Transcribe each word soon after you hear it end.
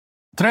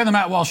Today on the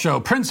Matt Walsh Show,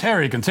 Prince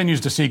Harry continues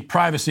to seek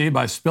privacy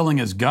by spilling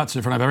his guts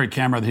in front of every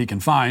camera that he can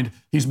find.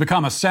 He's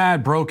become a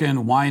sad,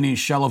 broken, whiny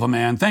shell of a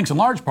man, thanks in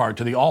large part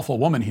to the awful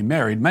woman he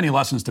married. Many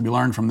lessons to be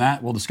learned from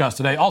that we'll discuss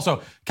today.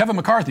 Also, Kevin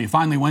McCarthy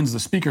finally wins the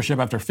speakership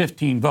after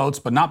 15 votes,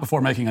 but not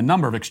before making a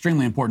number of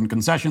extremely important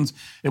concessions.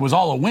 It was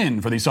all a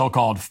win for the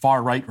so-called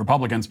far-right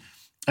Republicans.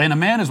 And a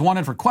man is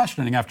wanted for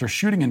questioning after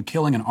shooting and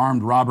killing an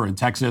armed robber in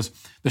Texas.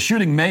 The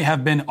shooting may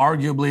have been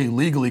arguably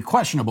legally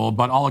questionable,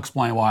 but I'll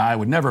explain why I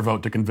would never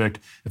vote to convict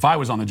if I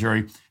was on the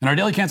jury. In our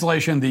daily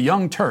cancellation, the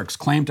Young Turks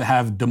claim to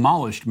have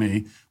demolished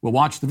me. We'll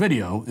watch the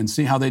video and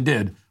see how they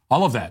did.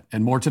 All of that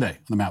and more today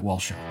on The Matt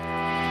Walsh Show.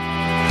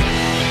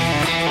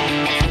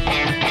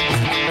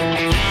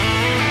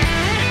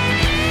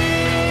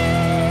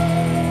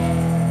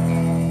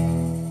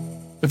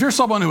 If you're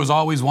someone who has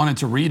always wanted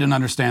to read and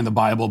understand the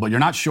Bible, but you're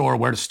not sure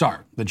where to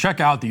start, then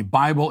check out the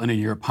Bible in a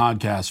Year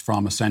podcast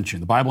from Ascension.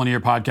 The Bible in a Year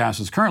podcast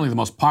is currently the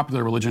most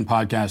popular religion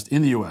podcast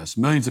in the U.S.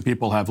 Millions of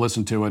people have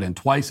listened to it, and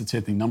twice it's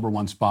hit the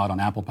 #1 spot on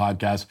Apple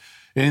Podcasts.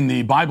 In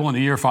the Bible in a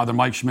Year, Father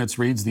Mike Schmitz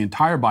reads the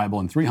entire Bible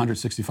in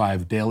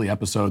 365 daily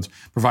episodes,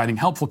 providing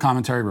helpful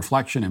commentary,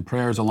 reflection, and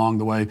prayers along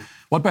the way.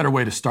 What better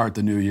way to start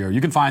the new year?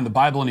 You can find the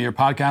Bible in a Year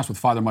podcast with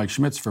Father Mike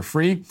Schmitz for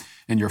free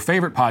in your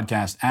favorite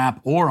podcast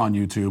app or on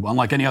YouTube.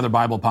 Unlike any other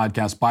Bible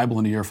podcast, Bible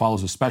in a Year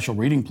follows a special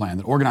reading plan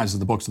that organizes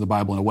the books of the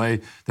Bible in a way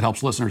that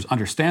helps listeners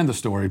understand the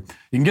story.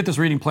 You can get this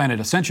reading plan at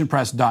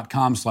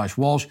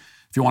ascensionpress.com/Walsh.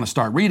 If you want to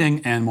start reading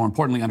and, more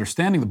importantly,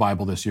 understanding the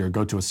Bible this year,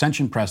 go to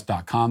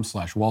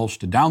ascensionpress.com/Walsh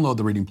to download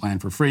the reading plan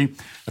for free.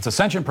 That's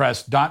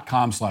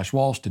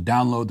ascensionpress.com/Walsh to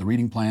download the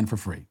reading plan for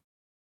free.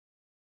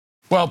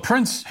 Well,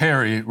 Prince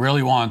Harry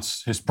really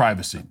wants his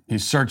privacy.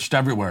 He's searched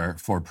everywhere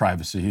for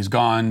privacy. He's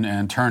gone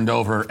and turned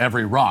over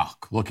every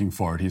rock looking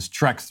for it. He's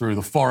trekked through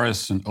the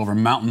forests and over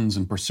mountains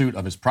in pursuit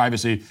of his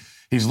privacy.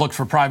 He's looked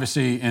for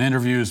privacy in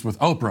interviews with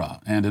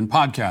Oprah and in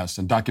podcasts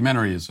and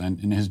documentaries and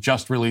in his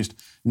just-released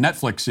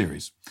Netflix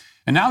series.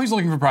 And now he's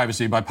looking for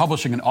privacy by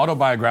publishing an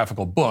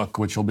autobiographical book,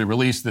 which will be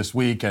released this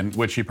week and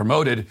which he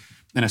promoted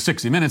in a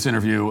 60 Minutes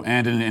interview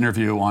and in an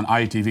interview on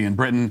ITV in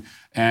Britain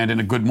and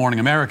in a Good Morning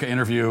America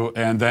interview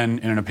and then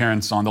in an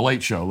appearance on The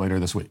Late Show later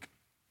this week.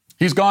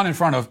 He's gone in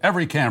front of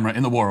every camera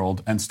in the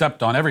world and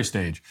stepped on every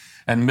stage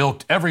and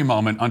milked every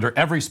moment under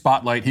every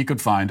spotlight he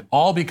could find,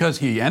 all because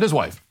he and his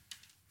wife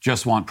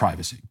just want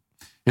privacy.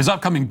 His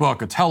upcoming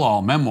book, a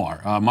tell-all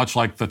memoir, much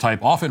like the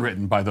type often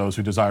written by those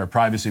who desire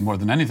privacy more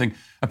than anything,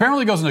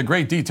 apparently goes into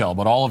great detail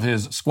about all of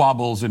his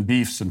squabbles and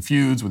beefs and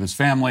feuds with his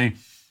family.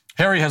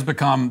 Harry has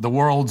become the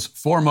world's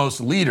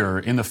foremost leader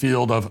in the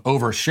field of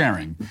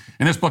oversharing.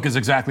 And this book is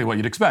exactly what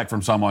you'd expect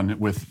from someone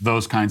with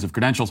those kinds of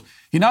credentials.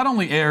 He not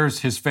only airs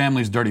his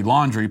family's dirty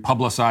laundry,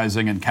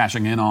 publicizing and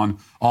cashing in on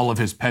all of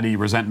his petty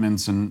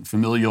resentments and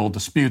familial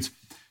disputes,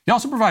 he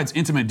also provides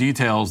intimate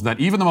details that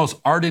even the most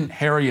ardent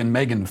Harry and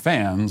Meghan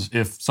fans,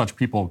 if such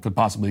people could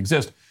possibly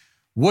exist,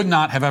 would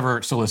not have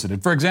ever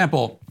solicited. For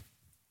example,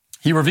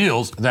 he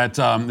reveals that,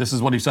 this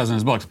is what he says in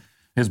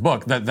his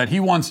book, that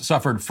he once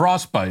suffered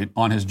frostbite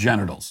on his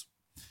genitals.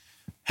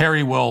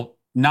 Harry will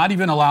not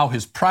even allow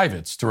his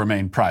privates to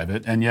remain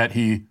private, and yet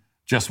he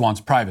just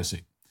wants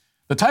privacy.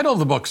 The title of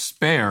the book,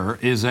 Spare,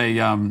 is a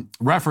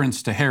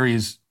reference to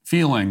Harry's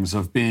feelings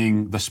of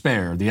being the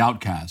spare, the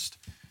outcast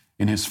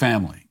in his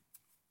family.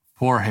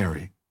 Poor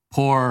Harry.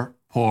 Poor,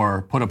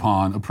 put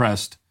upon,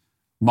 oppressed,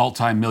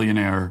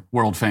 multi-millionaire,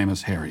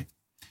 world-famous Harry.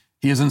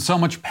 He is in so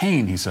much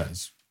pain, he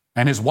says,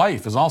 and his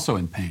wife is also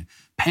in pain.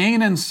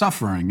 Pain and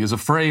suffering is a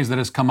phrase that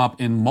has come up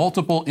in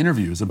multiple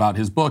interviews about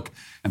his book,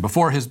 and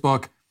before his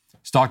book,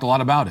 he's talked a lot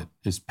about it.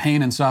 His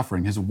pain and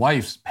suffering, his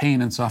wife's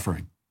pain and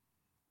suffering.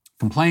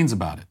 Complains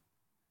about it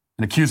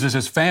and accuses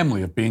his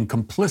family of being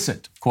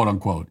complicit,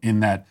 quote-unquote, in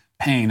that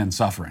pain and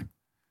suffering.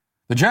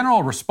 The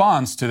general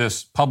response to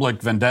this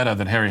public vendetta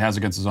that Harry has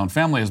against his own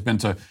family has been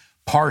to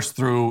parse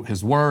through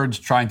his words,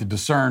 trying to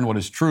discern what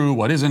is true,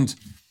 what isn't,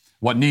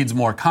 what needs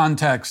more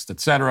context,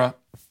 etc.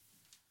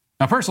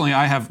 Now, personally,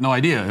 I have no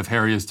idea if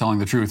Harry is telling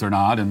the truth or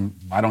not, and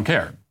I don't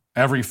care.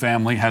 Every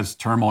family has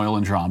turmoil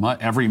and drama.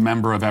 Every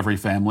member of every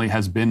family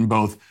has been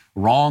both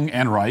wrong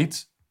and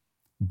right,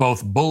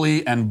 both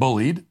bully and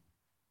bullied.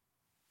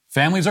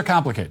 Families are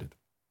complicated.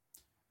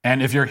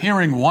 And if you're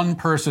hearing one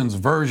person's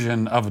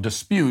version of a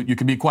dispute, you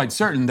can be quite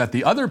certain that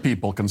the other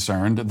people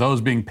concerned, those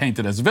being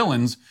painted as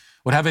villains,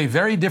 would have a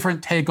very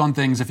different take on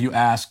things if you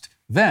asked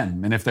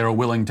them and if they were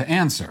willing to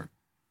answer.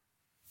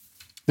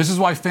 This is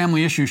why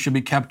family issues should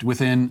be kept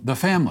within the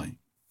family.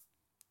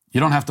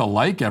 You don't have to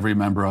like every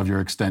member of your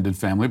extended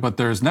family, but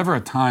there's never a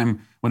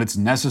time when it's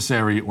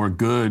necessary or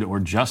good or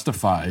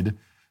justified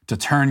to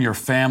turn your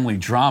family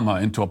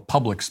drama into a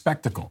public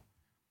spectacle.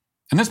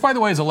 And this, by the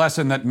way, is a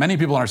lesson that many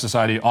people in our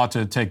society ought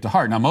to take to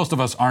heart. Now, most of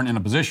us aren't in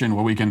a position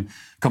where we can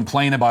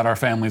complain about our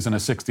families in a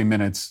 60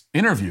 Minutes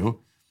interview.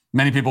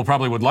 Many people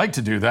probably would like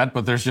to do that,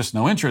 but there's just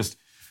no interest.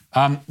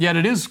 Yet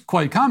it is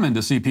quite common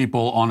to see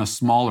people on a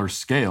smaller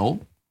scale,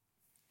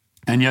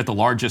 and yet the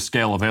largest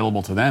scale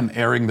available to them,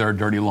 airing their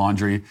dirty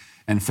laundry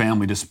and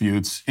family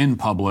disputes in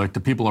public to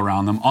people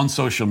around them, on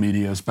social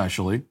media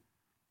especially.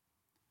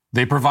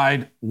 They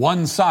provide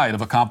one side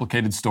of a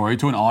complicated story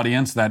to an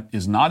audience that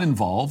is not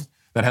involved,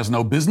 that has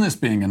no business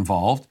being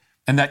involved,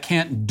 and that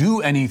can't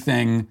do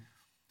anything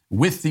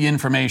with the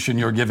information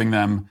you're giving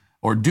them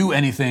or do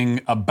anything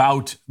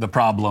about the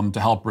problem to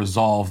help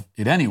resolve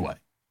it anyway.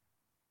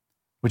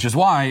 Which is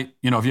why,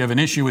 if you have an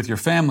issue with your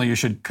family, you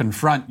should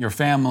confront your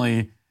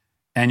family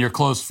and your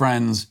close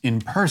friends in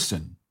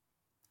person.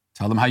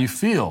 Tell them how you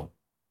feel.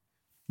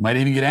 You might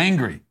even get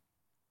angry.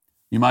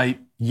 You might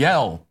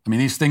yell.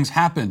 These things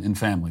happen in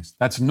families.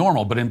 That's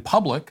normal. But in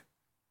public,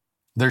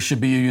 there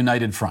should be a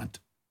united front.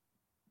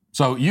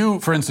 So you,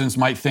 for instance,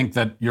 might think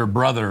that your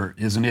brother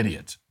is an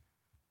idiot.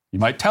 You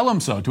might tell him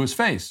so to his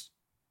face.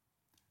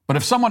 But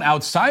if someone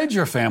outside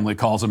your family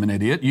calls him an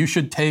idiot, you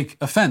should take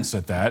offense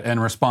at that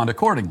and respond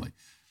accordingly.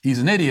 He's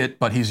an idiot,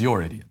 but he's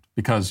your idiot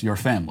because you're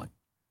family.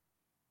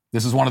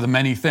 This is one of the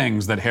many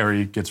things that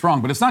Harry gets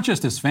wrong. But it's not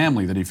just his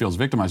family that he feels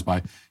victimized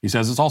by. He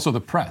says it's also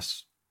the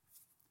press.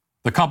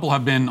 The couple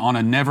have been on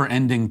a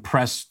never-ending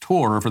press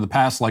tour for the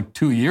past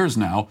 2 years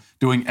now,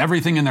 doing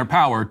everything in their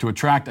power to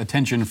attract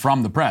attention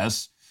from the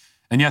press,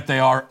 and yet they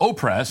are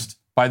oppressed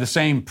by the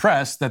same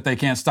press that they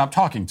can't stop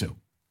talking to.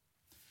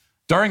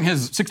 During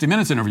his 60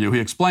 Minutes interview, he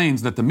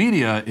explains that the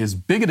media is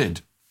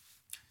bigoted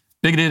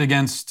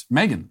against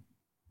Meghan.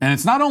 And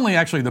it's not only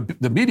actually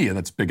the media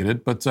that's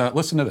bigoted, but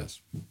listen to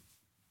this.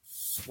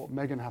 What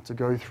Meghan had to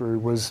go through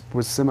was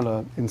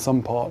similar in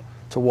some part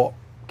to what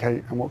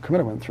Kate and what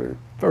Camilla went through.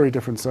 Very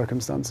different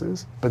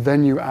circumstances. But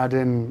then you add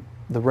in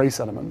the race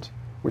element,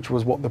 which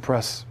was what the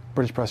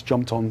British press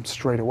jumped on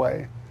straight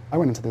away. I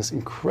went into this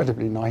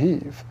incredibly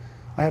naive.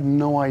 I had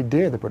no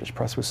idea the British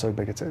press was so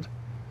bigoted.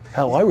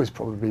 Hell, I was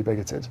probably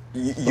bigoted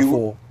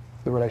before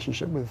the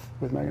relationship with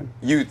Meghan.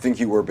 You think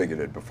you were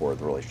bigoted before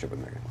the relationship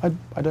with Meghan?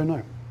 I don't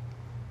know.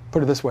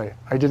 Put it this way,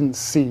 I didn't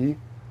see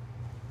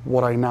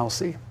what I now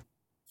see.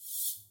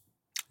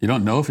 You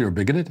don't know if you were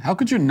bigoted? How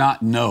could you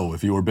not know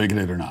if you were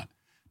bigoted or not?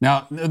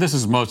 Now, this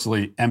is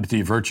mostly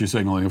empty virtue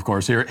signaling, of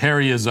course. Here,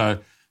 Harry is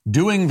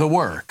doing the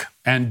work,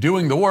 and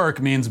doing the work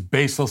means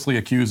baselessly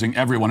accusing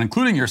everyone,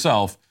 including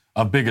yourself,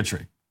 of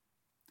bigotry.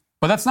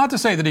 But that's not to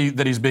say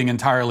that he's being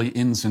entirely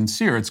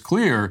insincere. It's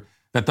clear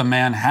that the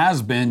man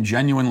has been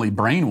genuinely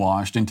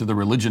brainwashed into the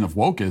religion of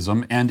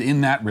wokeism, and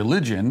in that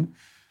religion,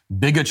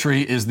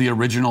 bigotry is the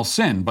original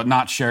sin, but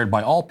not shared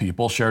by all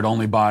people, shared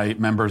only by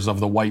members of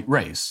the white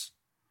race.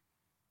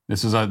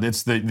 It's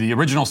the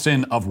original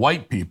sin of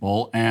white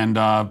people, and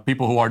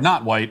people who are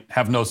not white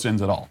have no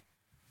sins at all.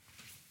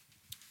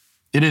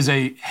 It is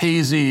a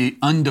hazy,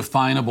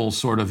 undefinable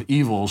sort of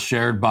evil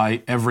shared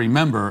by every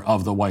member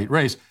of the white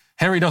race.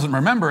 Harry doesn't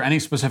remember any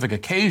specific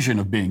occasion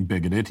of being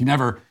bigoted. He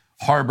never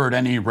harbored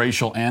any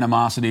racial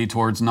animosity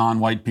towards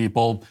non-white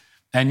people.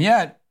 And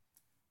yet,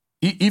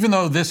 even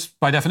though this,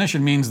 by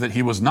definition, means that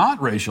he was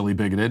not racially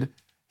bigoted,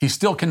 he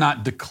still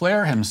cannot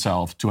declare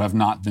himself to have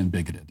not been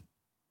bigoted.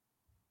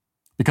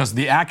 Because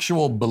the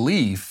actual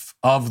belief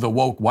of the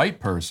woke white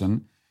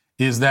person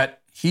is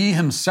that he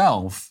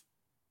himself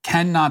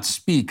cannot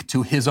speak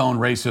to his own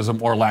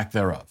racism or lack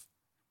thereof.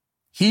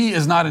 He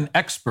is not an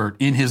expert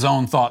in his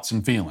own thoughts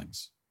and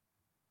feelings.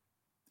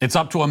 It's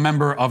up to a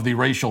member of the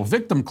racial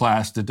victim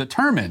class to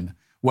determine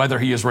whether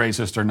he is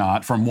racist or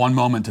not from one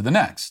moment to the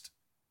next.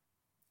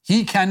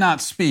 He cannot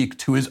speak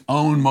to his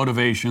own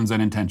motivations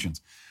and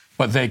intentions,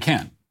 but they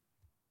can.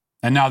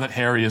 And now that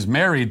Harry is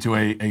married to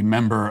a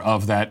member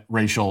of that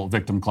racial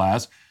victim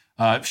class,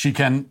 she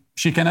can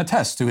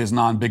attest to his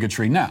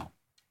non-bigotry now.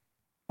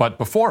 But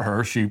before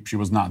her, she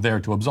was not there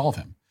to absolve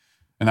him.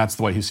 And that's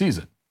the way he sees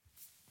it.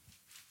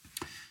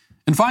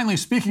 And finally,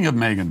 speaking of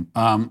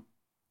Meghan,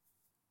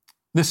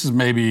 this is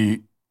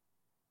maybe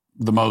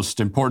the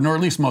most important, or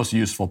at least most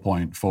useful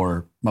point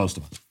for most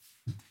of us.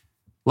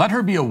 Let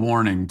her be a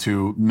warning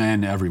to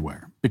men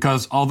everywhere.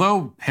 Because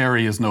although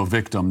Harry is no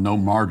victim, no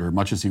martyr,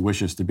 much as he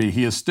wishes to be,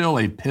 he is still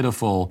a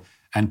pitiful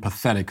and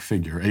pathetic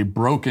figure, a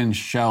broken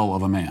shell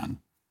of a man.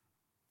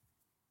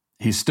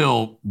 He's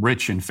still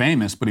rich and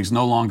famous, but he's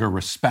no longer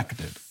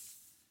respected.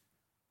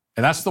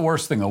 And that's the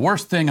worst thing. The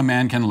worst thing a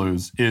man can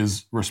lose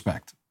is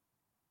respect.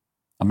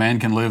 A man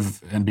can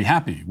live and be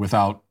happy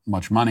without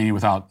much money,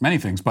 without many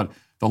things, but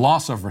the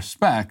loss of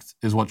respect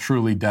is what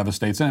truly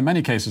devastates and in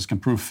many cases can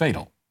prove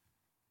fatal.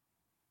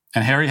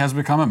 And Harry has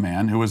become a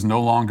man who is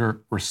no longer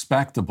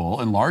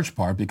respectable in large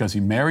part because he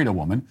married a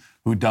woman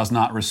who does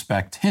not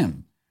respect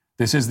him.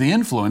 This is the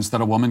influence that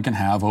a woman can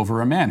have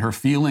over a man. Her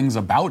feelings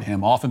about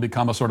him often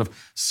become a sort of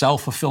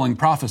self-fulfilling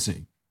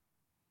prophecy.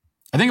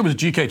 I think it was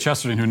G.K.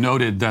 Chesterton who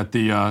noted that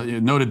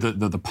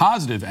the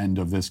positive end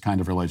of this kind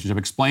of relationship,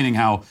 explaining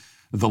how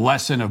the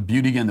lesson of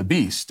Beauty and the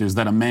Beast is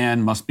that a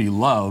man must be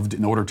loved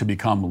in order to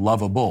become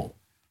lovable.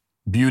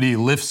 Beauty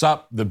lifts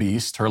up the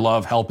beast, her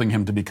love helping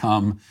him to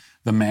become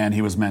the man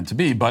he was meant to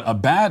be. But a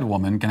bad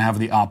woman can have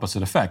the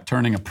opposite effect,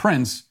 turning a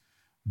prince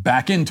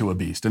back into a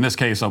beast. In this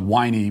case, a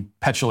whiny,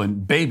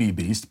 petulant baby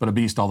beast, but a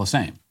beast all the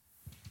same.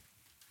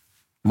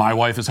 My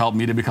wife has helped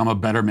me to become a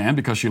better man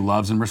because she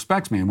loves and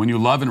respects me. And when you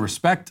love and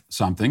respect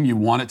something, you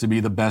want it to be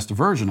the best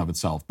version of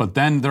itself. But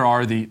then there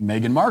are the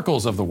Meghan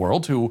Markles of the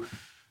world who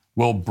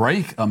will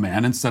break a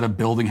man instead of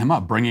building him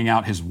up, bringing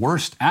out his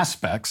worst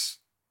aspects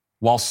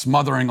while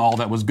smothering all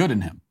that was good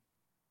in him.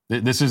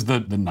 This is the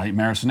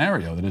nightmare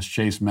scenario that has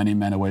chased many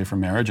men away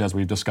from marriage, as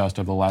we've discussed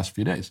over the last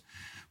few days.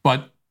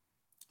 But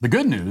the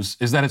good news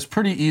is that it's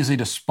pretty easy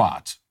to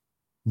spot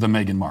the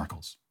Meghan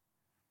Markles.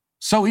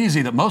 So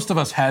easy that most of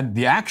us had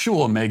the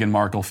actual Meghan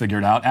Markle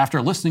figured out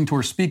after listening to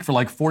her speak for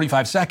like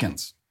 45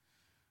 seconds.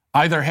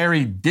 Either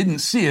Harry didn't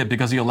see it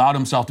because he allowed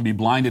himself to be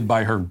blinded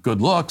by her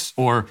good looks,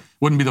 or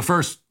wouldn't be the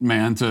first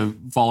man to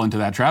fall into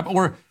that trap,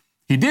 or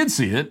he did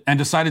see it and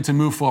decided to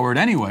move forward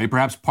anyway,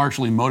 perhaps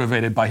partially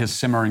motivated by his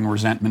simmering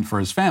resentment for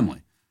his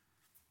family.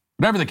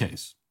 Whatever the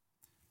case,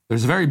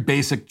 there's a very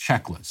basic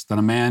checklist that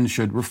a man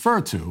should refer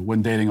to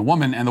when dating a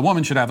woman, and the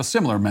woman should have a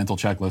similar mental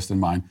checklist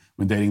in mind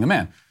when dating the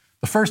man.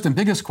 The first and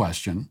biggest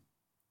question,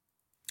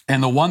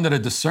 and the one that a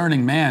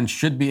discerning man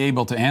should be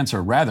able to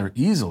answer rather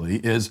easily,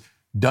 is,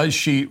 does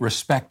she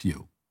respect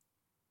you?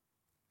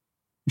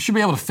 You should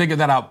be able to figure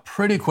that out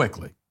pretty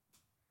quickly.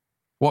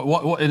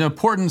 What an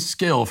important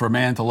skill for a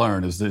man to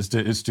learn is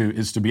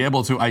to be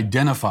able to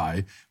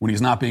identify when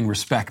he's not being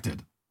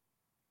respected.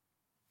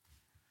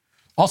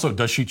 Also,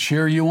 does she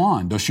cheer you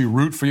on? Does she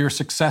root for your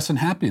success and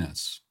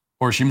happiness?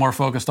 Or is she more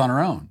focused on her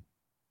own?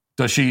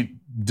 Does she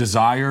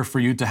desire for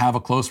you to have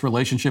a close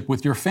relationship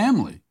with your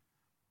family?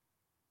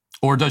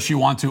 Or does she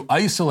want to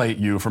isolate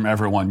you from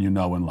everyone you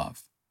know and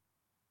love?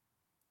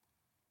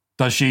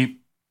 Does she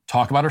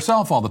talk about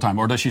herself all the time?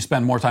 Or does she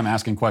spend more time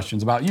asking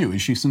questions about you?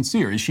 Is she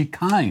sincere? Is she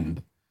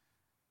kind?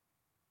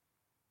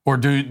 Or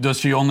does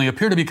she only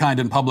appear to be kind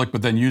in public,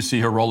 but then you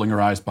see her rolling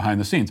her eyes behind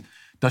the scenes?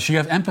 Does she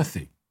have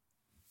empathy?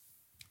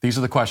 These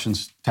are the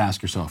questions to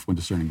ask yourself when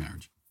discerning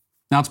marriage.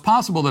 Now, it's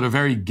possible that a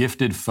very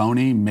gifted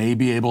phony may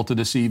be able to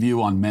deceive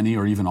you on many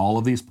or even all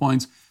of these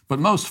points, but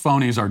most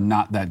phonies are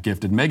not that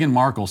gifted. Meghan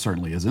Markle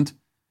certainly isn't,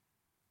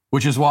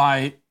 which is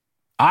why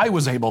I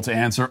was able to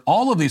answer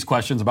all of these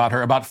questions about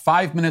her about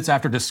 5 minutes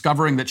after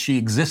discovering that she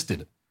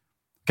existed.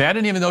 Okay, I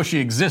didn't even know she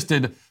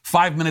existed.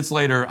 5 minutes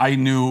later, I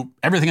knew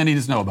everything I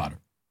needed to know about her.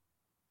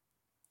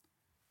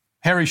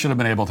 Harry should have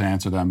been able to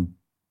answer them,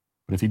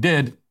 but if he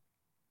did,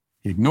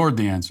 he ignored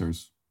the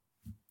answers,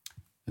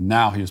 and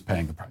now he is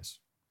paying the price.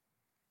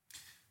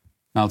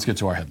 Now let's get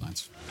to our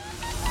headlines.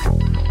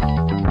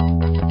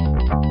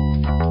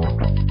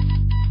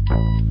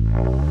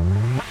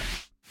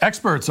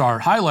 Experts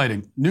are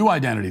highlighting new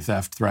identity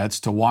theft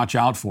threats to watch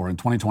out for in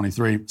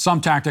 2023.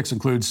 Some tactics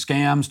include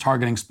scams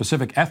targeting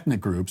specific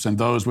ethnic groups and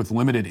those with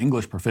limited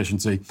English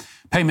proficiency.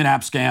 Payment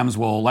app scams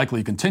will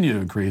likely continue to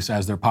increase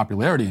as their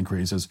popularity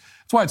increases.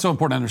 That's why it's so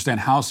important to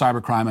understand how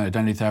cybercrime and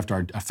identity theft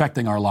are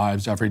affecting our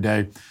lives every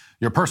day.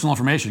 Your personal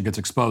information gets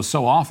exposed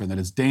so often that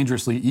it's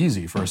dangerously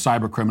easy for a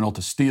cyber criminal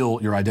to steal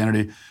your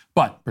identity.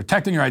 But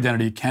protecting your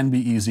identity can be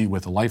easy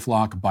with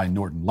LifeLock by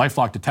Norton.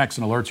 LifeLock detects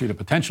and alerts you to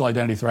potential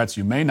identity threats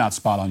you may not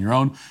spot on your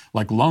own,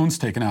 like loans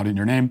taken out in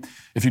your name.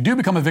 If you do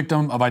become a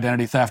victim of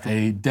identity theft,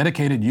 a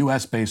dedicated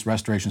U.S.-based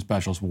restoration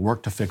specialist will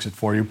work to fix it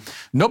for you.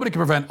 Nobody can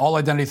prevent all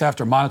identity theft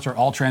or monitor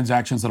all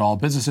transactions at all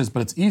businesses,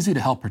 but it's easy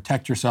to help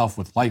protect yourself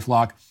with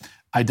LifeLock.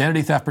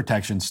 Identity theft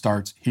protection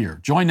starts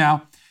here. Join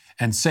now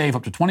and save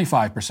up to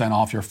 25%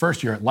 off your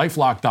first year at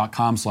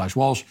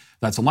LifeLock.com/Walsh.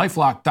 That's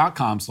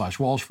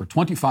LifeLock.com/Walsh for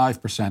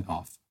 25%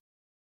 off.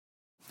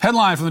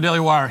 Headline from the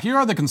Daily Wire. Here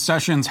are the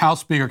concessions House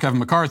Speaker Kevin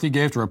McCarthy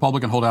gave to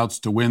Republican holdouts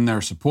to win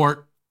their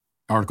support.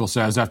 Article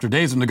says, after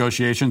days of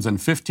negotiations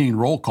and 15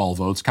 roll call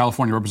votes,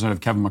 California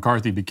Representative Kevin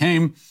McCarthy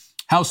became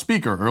House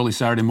Speaker early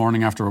Saturday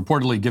morning after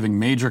reportedly giving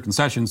major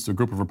concessions to a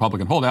group of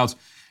Republican holdouts,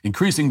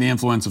 increasing the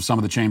influence of some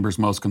of the chamber's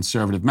most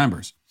conservative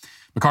members.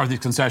 McCarthy's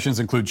concessions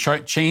include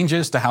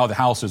changes to how the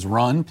House is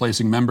run,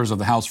 placing members of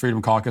the House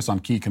Freedom Caucus on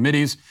key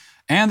committees,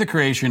 and the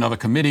creation of a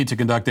committee to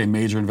conduct a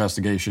major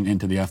investigation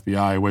into the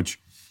FBI,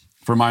 which,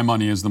 for my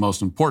money, is the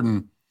most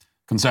important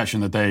concession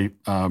that they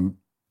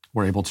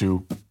were able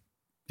to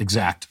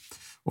exact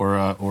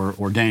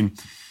or gain.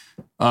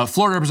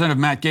 Florida Representative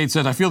Matt Gaetz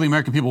said, I feel the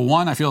American people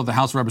won. I feel that the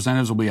House of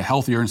Representatives will be a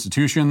healthier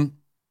institution.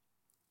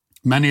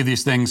 Many of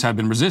these things have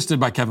been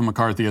resisted by Kevin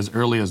McCarthy as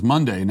early as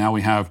Monday. Now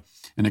we have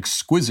an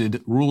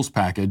exquisite rules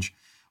package.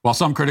 While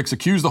some critics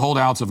accuse the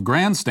holdouts of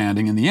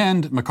grandstanding, in the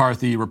end,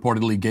 McCarthy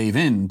reportedly gave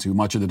in to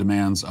much of the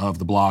demands of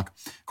the bloc.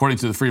 According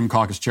to the Freedom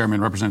Caucus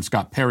chairman, Representative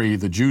Scott Perry,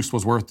 the juice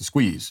was worth the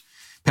squeeze.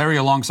 Perry,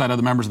 alongside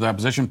other members of the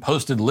opposition,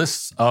 posted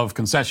lists of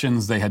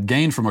concessions they had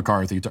gained from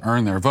McCarthy to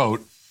earn their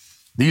vote.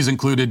 These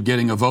included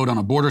getting a vote on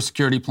a border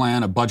security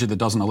plan, a budget that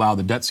doesn't allow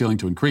the debt ceiling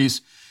to increase,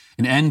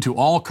 an end to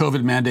all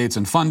COVID mandates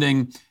and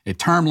funding, a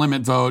term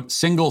limit vote,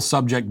 single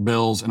subject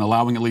bills, and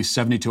allowing at least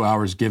 72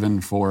 hours given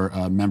for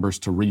members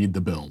to read the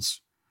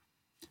bills.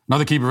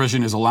 Another key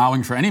provision is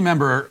allowing for any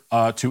member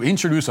to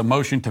introduce a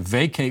motion to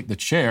vacate the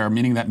chair,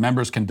 meaning that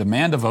members can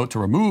demand a vote to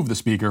remove the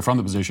speaker from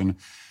the position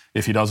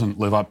if he doesn't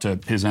live up to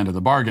his end of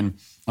the bargain.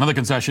 Another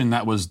concession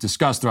that was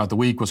discussed throughout the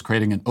week was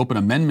creating an open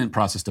amendment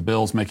process to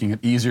bills, making it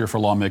easier for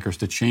lawmakers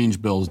to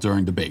change bills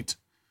during debate.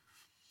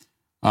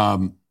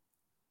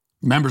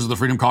 Members of the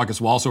Freedom Caucus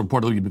will also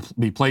reportedly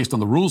be placed on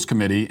the Rules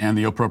Committee and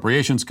the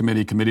Appropriations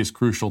Committee. Committees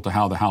crucial to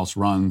how the House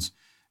runs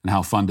and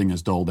how funding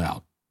is doled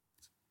out.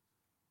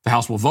 The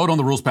House will vote on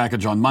the rules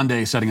package on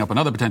Monday, setting up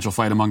another potential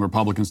fight among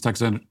Republicans.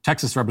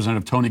 Texas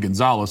Representative Tony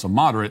Gonzalez, a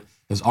moderate,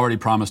 has already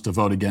promised to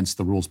vote against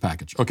the rules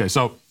package. Okay,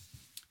 so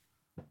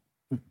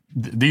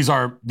these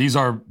are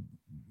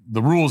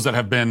the rules that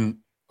have been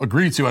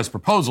agreed to as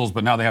proposals,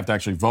 but now they have to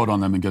actually vote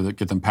on them and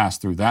get them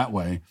passed through that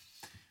way.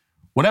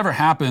 Whatever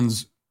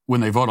happens when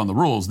they vote on the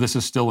rules, this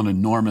is still an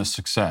enormous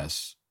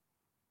success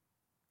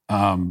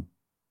and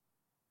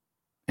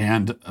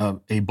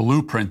a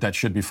blueprint that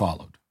should be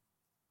followed.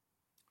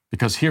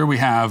 Because here we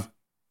have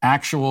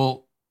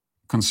actual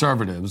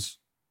conservatives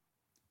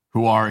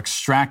who are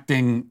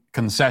extracting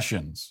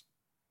concessions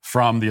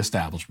from the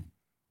establishment.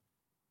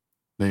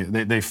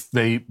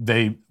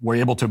 They were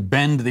able to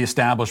bend the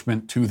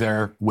establishment to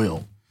their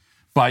will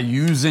by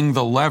using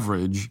the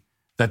leverage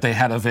that they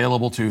had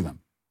available to them.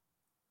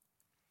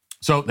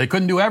 So they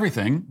couldn't do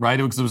everything, right?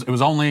 It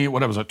was only,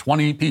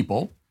 20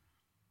 people.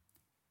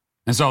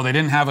 And so they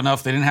didn't have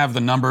enough, they didn't have the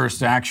numbers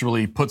to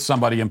actually put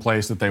somebody in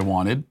place that they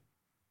wanted.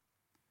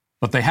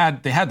 But they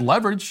had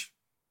leverage.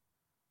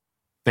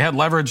 They had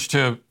leverage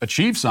to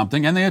achieve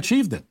something, and they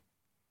achieved it.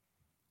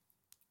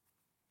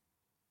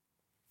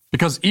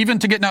 Because even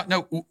to get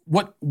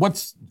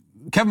what's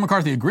Kevin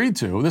McCarthy agreed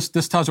to, this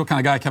tells you what kind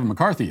of guy Kevin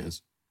McCarthy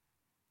is.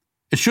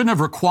 It shouldn't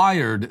have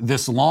required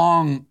this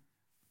long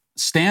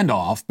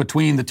standoff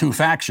between the two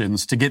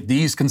factions to get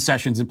these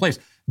concessions in place.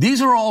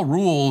 These are all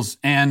rules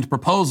and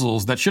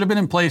proposals that should have been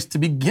in place to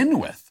begin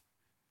with.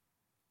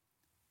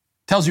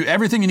 Tells you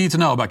everything you need to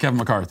know about Kevin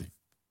McCarthy.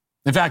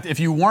 In fact, if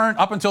you weren't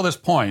up until this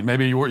point,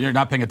 maybe you're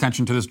not paying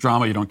attention to this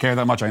drama, you don't care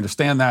that much, I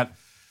understand that,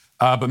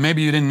 but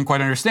maybe you didn't quite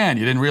understand.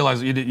 You didn't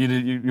realize,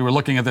 you were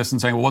looking at this and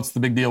saying, well, what's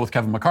the big deal with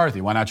Kevin McCarthy?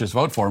 Why not just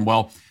vote for him?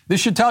 Well,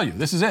 this should tell you,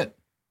 this is it.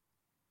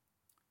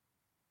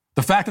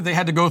 The fact that they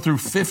had to go through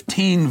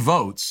 15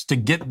 votes to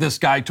get this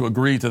guy to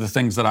agree to the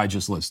things that I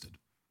just listed,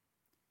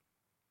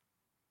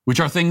 which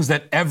are things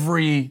that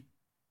every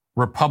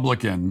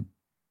Republican,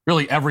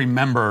 really every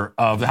member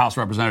of the House of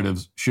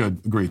Representatives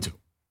should agree to.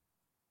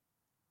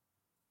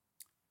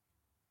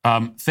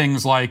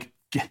 Things like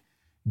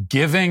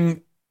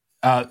giving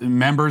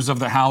members of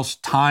the House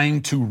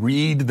time to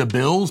read the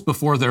bills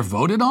before they're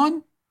voted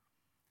on.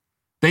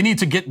 They need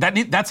to get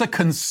that. That's a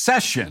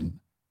concession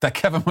that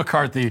Kevin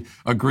McCarthy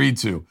agreed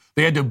to.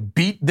 They had to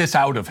beat this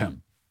out of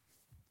him.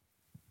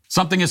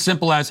 Something as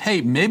simple as,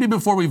 hey, maybe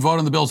before we vote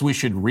on the bills, we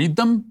should read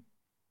them.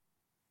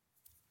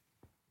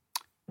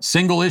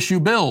 Single issue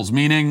bills,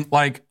 meaning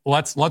like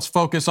let's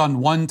focus on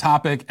one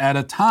topic at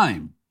a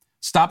time.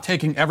 Stop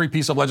taking every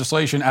piece of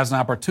legislation as an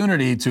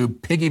opportunity to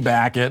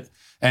piggyback it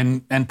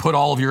and put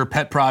all of your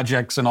pet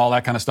projects and all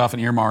that kind of stuff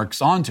and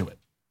earmarks onto it.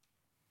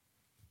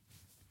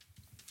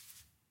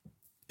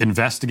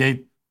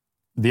 Investigate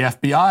the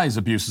FBI's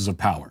abuses of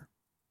power.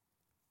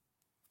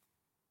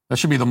 That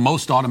should be the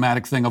most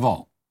automatic thing of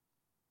all.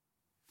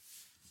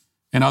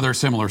 And other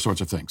similar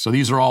sorts of things. So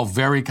these are all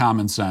very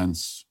common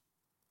sense.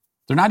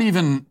 They're not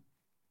even,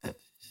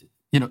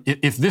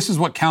 if this is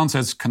what counts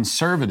as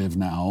conservative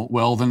now,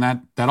 well, then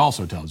that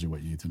also tells you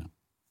what you need to know.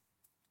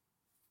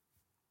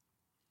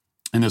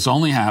 And this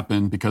only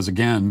happened because,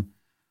 again,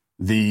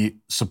 the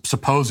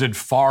supposed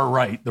far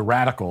right, the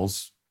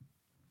radicals,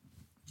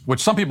 which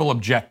some people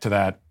object to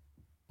that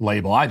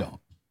label. I don't.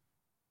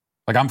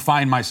 Like, I'm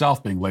fine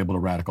myself being labeled a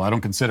radical. I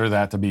don't consider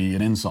that to be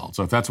an insult.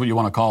 So if that's what you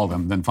want to call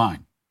them, then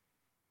fine.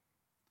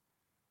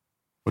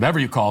 Whatever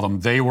you call them,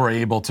 they were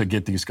able to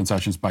get these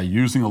concessions by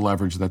using the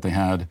leverage that they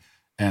had,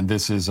 and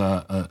this is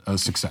a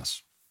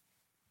success.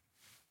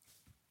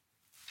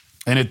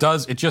 And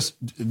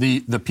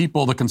the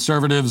people, the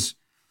conservatives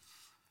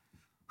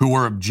who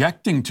were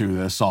objecting to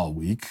this all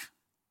week,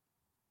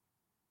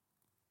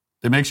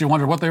 it makes you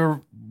wonder what they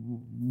were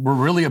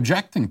really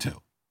objecting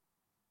to.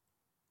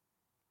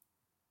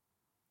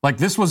 Like,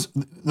 this was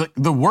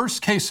the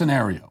worst case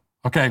scenario.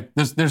 Okay,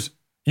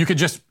 you could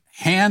just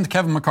hand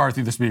Kevin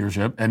McCarthy the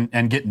speakership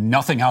and get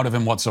nothing out of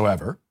him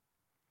whatsoever.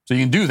 So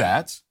you can do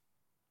that.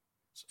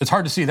 It's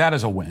hard to see that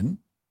as a win.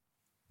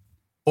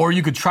 Or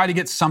you could try to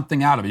get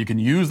something out of it. You can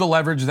use the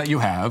leverage that you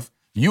have.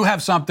 You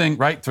have something,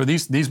 right, for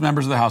these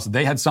members of the House,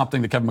 they had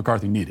something that Kevin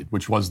McCarthy needed,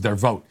 which was their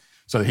vote,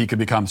 so that he could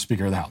become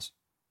Speaker of the House.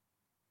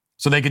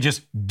 So they could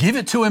just give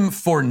it to him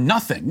for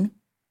nothing,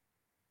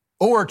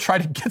 or try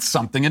to get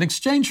something in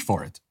exchange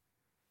for it.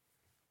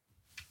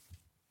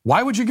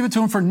 Why would you give it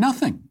to him for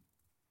nothing?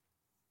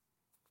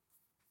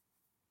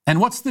 And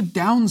what's the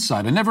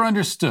downside? I never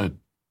understood.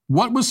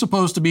 What was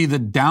supposed to be the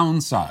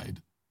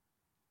downside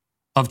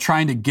of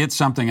trying to get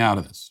something out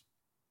of this?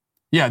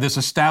 Yeah, this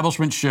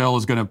establishment shill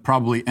is going to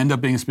probably end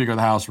up being Speaker of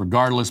the House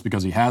regardless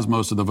because he has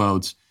most of the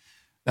votes.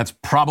 That's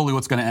probably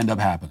what's going to end up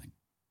happening.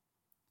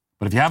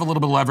 But if you have a little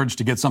bit of leverage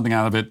to get something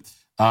out of it,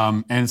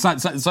 And it's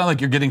not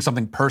like you're getting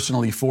something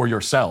personally for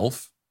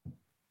yourself.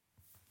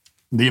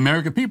 The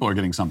American people are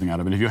getting something out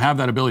of it. If you have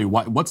that ability,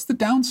 what's the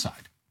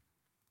downside?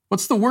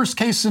 What's the worst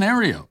case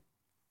scenario?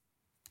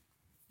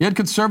 You had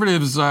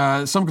conservatives,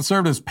 some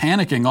conservatives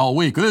panicking all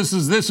week. This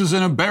is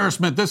an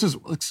embarrassment. This is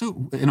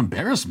so an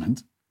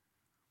embarrassment.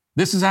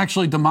 This is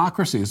actually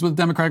democracy. This is what the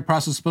democratic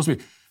process is supposed to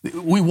be.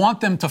 We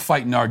want them to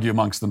fight and argue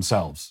amongst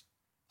themselves.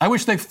 I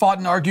wish they fought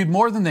and argued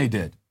more than they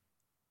did.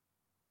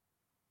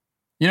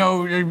 You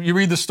know, you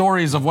read the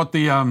stories of what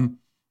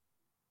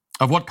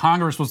what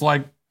Congress was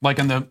like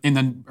in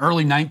the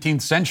early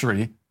 19th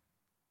century,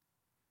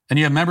 and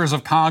you have members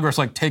of Congress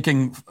like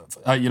taking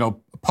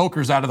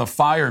pokers out of the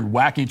fire and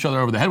whacking each other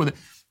over the head with it.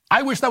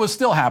 I wish that was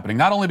still happening,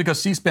 not only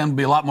because C-SPAN would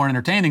be a lot more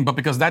entertaining, but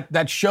because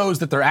that shows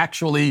that they're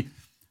actually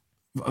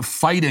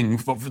fighting.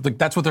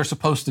 That's what they're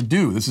supposed to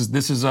do.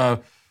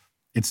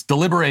 It's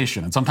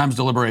deliberation, and sometimes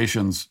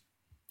deliberations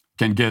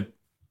can get,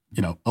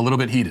 a little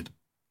bit heated.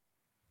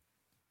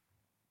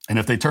 And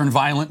if they turn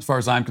violent, as far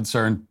as I'm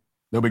concerned,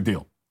 no big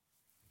deal.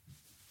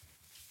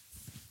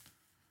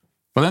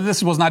 But then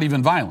this was not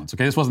even violence.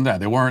 Okay, this wasn't that.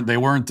 They weren't.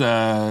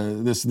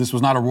 This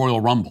was not a Royal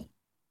Rumble.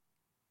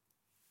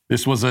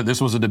 This was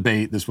a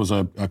debate. This was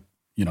a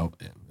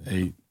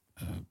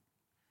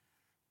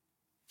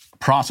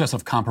process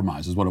of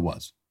compromise is what it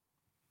was.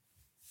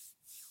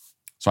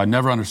 So I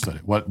never understood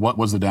it. What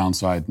was the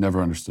downside?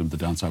 Never understood what the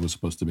downside was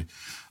supposed to be.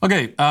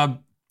 Okay,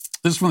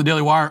 this is from the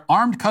Daily Wire.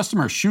 Armed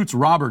customer shoots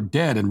robber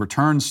dead and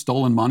returns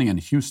stolen money in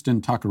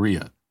Houston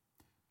taqueria.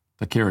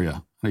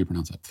 How do you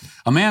pronounce that?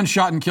 A man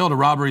shot and killed a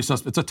robbery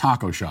suspect. It's a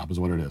taco shop is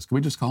what it is. Can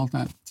we just call it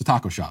that? It's a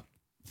taco shop.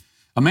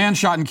 A man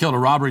shot and killed a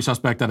robbery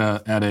suspect at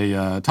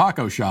a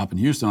taco shop in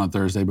Houston on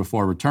Thursday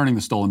before returning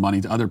the stolen money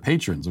to other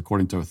patrons,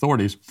 according to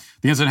authorities.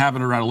 The incident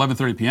happened around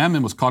 11:30 p.m.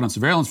 and was caught on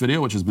surveillance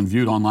video, which has been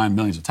viewed online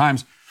millions of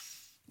times.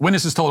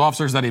 Witnesses told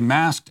officers that a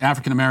masked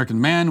African-American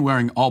man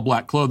wearing all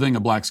black clothing, a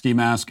black ski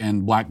mask,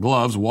 and black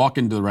gloves walked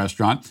into the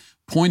restaurant,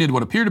 pointed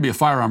what appeared to be a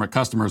firearm at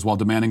customers while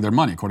demanding their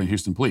money, according to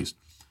Houston police.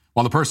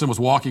 While the person was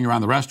walking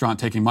around the restaurant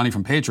taking money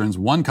from patrons,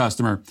 one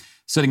customer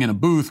sitting in a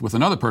booth with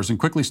another person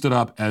quickly stood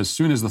up as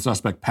soon as the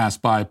suspect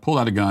passed by, pulled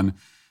out a gun,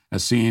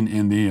 as seen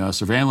in the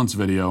surveillance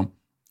video.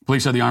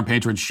 Police said the armed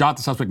patron shot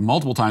the suspect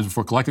multiple times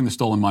before collecting the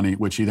stolen money,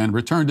 which he then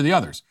returned to the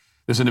others.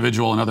 This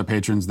individual and other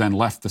patrons then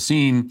left the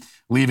scene,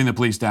 leaving the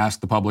police to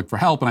ask the public for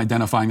help in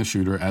identifying the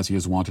shooter as he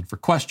is wanted for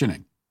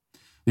questioning.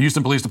 The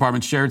Houston Police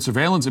Department shared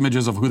surveillance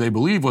images of who they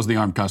believe was the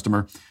armed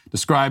customer,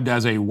 described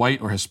as a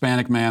white or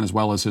Hispanic man, as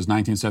well as his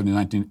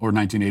 1970 or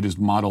 1980s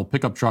model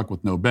pickup truck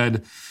with no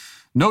bed.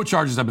 No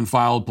charges have been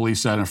filed, police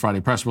said in a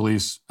Friday press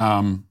release.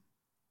 And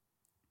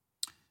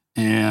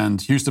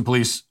Houston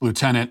Police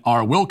Lieutenant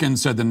R.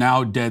 Wilkins said the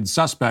now dead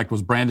suspect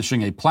was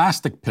brandishing a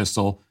plastic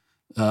pistol,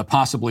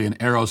 possibly an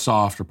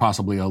aerosoft or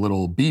possibly a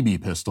little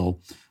BB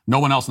pistol. No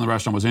one else in the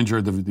restaurant was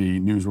injured, the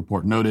news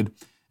report noted.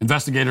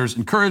 Investigators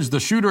encouraged the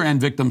shooter and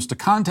victims to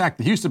contact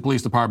the Houston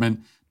Police Department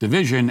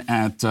division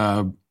at,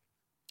 and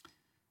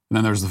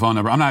then there's the phone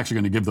number. I'm not actually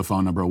going to give the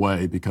phone number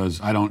away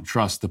because I don't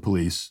trust the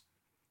police.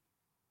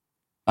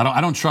 I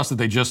don't trust that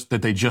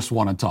they just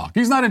want to talk.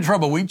 He's not in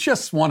trouble. We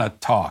just want to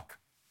talk.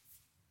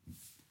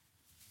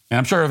 And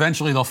I'm sure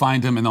eventually they'll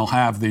find him and they'll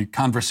have the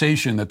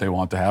conversation that they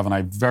want to have. And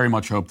I very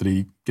much hope that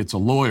he gets a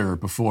lawyer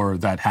before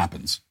that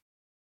happens.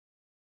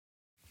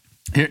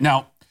 Here,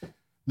 now,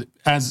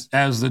 as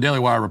the Daily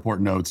Wire report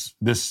notes,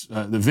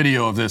 the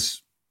video of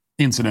this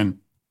incident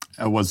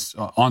was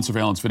on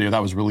surveillance video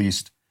that was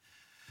released.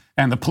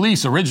 And the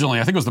police originally,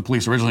 I think it was the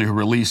police originally who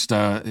released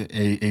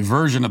a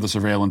version of the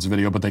surveillance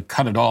video, but they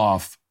cut it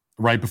off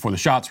right before the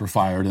shots were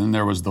fired. And then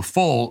there was the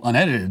full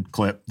unedited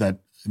clip that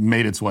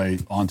made its way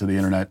onto the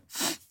internet,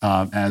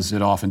 as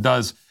it often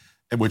does,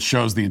 which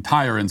shows the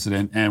entire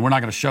incident. And we're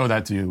not going to show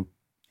that to you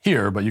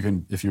here, but you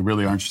can, if you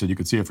really are interested, you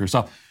can see it for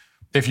yourself.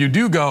 If you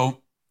do go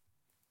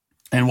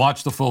and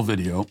watch the full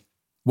video,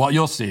 what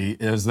you'll see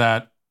is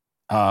that,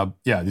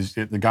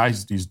 the guy,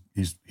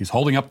 he's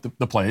holding up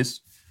the place.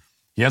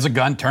 He has a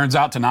gun, turns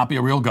out to not be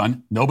a real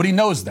gun. Nobody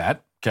knows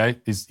that, okay?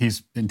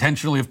 He's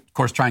intentionally, of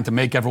course, trying to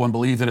make everyone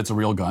believe that it's a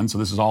real gun, so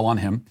this is all on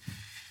him.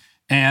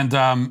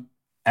 And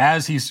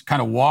as he's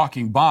kind of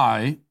walking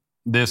by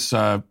this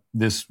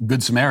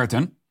Good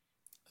Samaritan,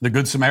 the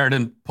Good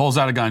Samaritan pulls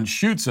out a gun,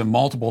 shoots him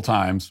multiple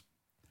times,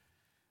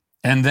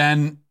 and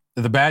then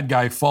the bad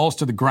guy falls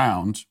to the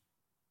ground,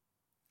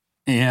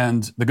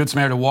 and the Good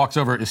Samaritan walks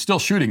over, is still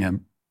shooting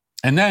him,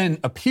 and then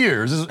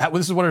appears.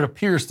 This is what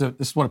appears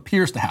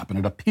to happen.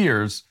 It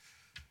appears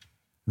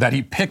that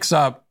he picks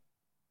up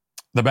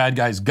the bad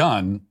guy's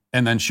gun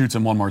and then shoots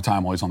him one more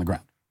time while he's on the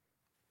ground.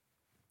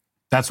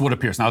 That's what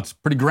appears. Now it's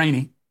pretty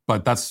grainy,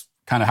 but that's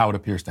kind of how it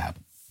appears to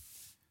happen.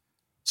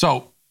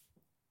 So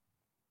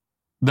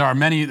there are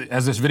many,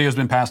 as this video has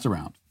been passed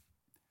around,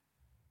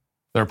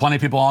 there are plenty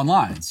of people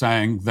online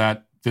saying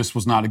that this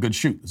was not a good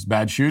shoot. This is a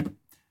bad shoot,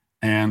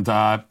 and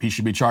he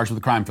should be charged with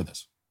a crime for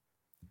this.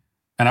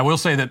 And I will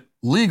say that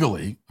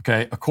legally,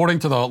 okay, according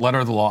to the letter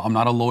of the law, I'm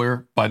not a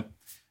lawyer, but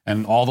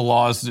and all the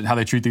laws, how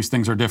they treat these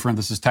things are different.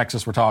 This is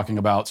Texas we're talking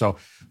about. So,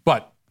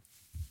 but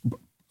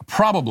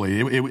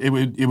probably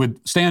it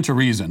would stand to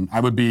reason. I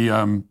would be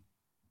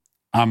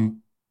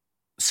I'm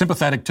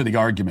sympathetic to the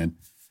argument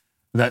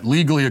that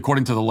legally,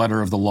 according to the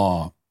letter of the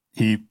law,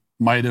 he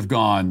might have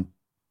gone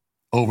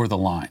over the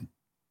line.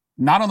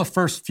 Not on the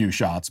first few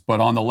shots, but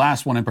on the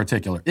last one in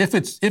particular. If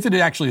it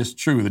actually is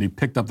true that he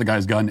picked up the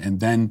guy's gun and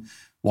then,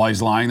 while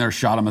he's lying there,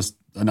 shot him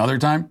another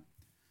time,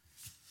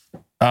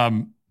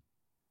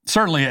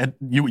 certainly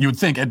you would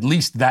think at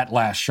least that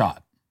last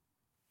shot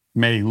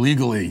may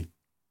legally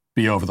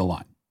be over the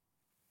line.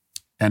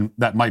 And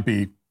that might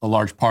be a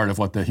large part of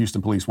what the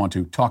Houston police want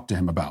to talk to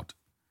him about.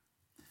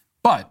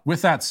 But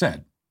with that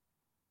said,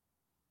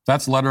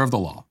 that's letter of the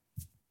law.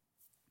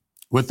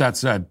 With that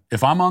said,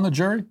 if I'm on the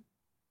jury,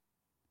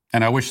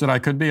 and I wish that I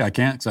could be, I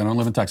can't because I don't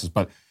live in Texas,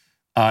 but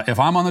if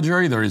I'm on the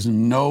jury, there is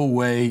no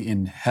way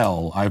in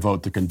hell I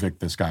vote to convict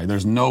this guy.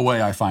 There's no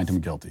way I find him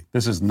guilty.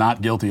 This is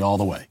not guilty all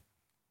the way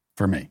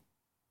for me.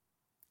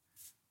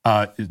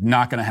 It's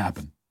not going to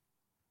happen.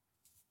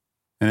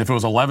 And if it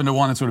was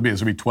 11-1, that's what it'd be.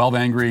 This would be 12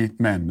 angry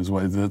men.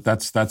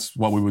 That's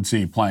what we would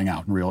see playing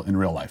out in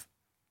real life.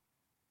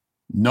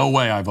 No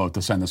way I vote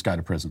to send this guy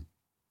to prison.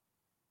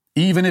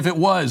 Even if it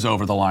was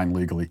over the line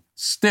legally,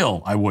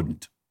 still I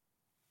wouldn't.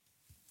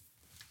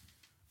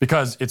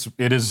 Because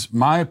it is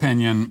my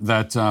opinion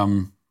that,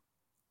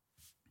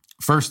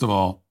 first of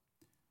all,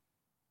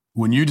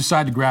 when you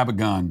decide to grab a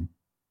gun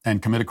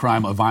and commit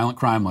a violent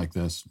crime like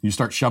this, you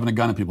start shoving a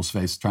gun in people's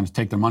face, trying to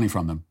take their money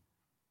from them,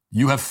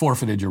 you have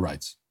forfeited your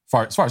rights,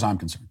 as far as I'm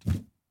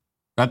concerned.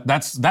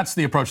 That's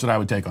the approach that I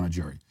would take on a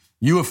jury.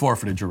 You have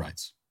forfeited your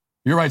rights.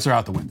 Your rights are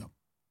out the window.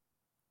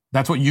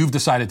 That's what you've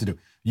decided to do.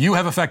 You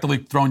have effectively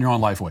thrown your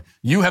own life away.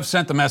 You have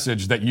sent the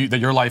message that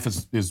your life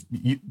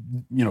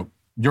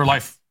your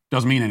life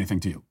doesn't mean anything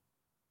to you.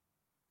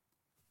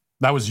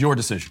 That was your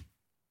decision.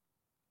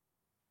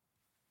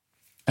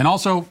 And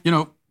also,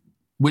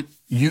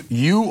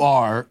 you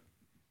are,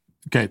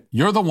 okay,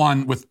 you're the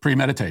one with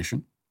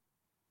premeditation.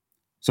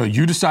 So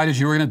you decided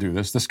you were going to do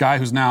this. This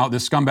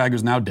scumbag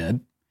who's now dead,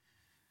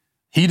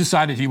 he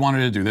decided he wanted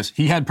to do this.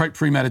 He had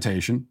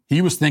premeditation.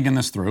 He was thinking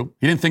this through.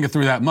 He didn't think it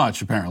through that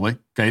much, apparently.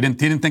 Okay, he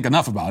didn't think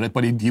enough about it,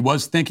 but he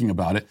was thinking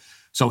about it.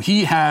 So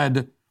he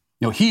had,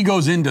 he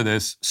goes into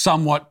this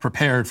somewhat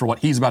prepared for what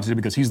he's about to do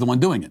because he's the one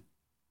doing it.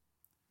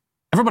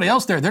 Everybody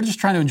else there, they're just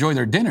trying to enjoy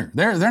their dinner.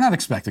 They're not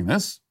expecting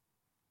this.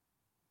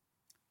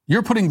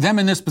 You're putting them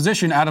in this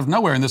position out of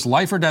nowhere in this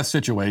life or death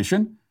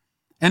situation,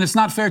 and it's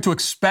not fair to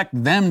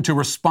expect them to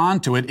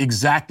respond to it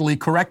exactly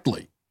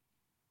correctly.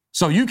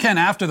 So you can,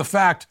 after the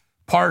fact,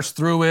 parse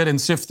through it and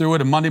sift through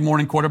it and Monday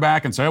morning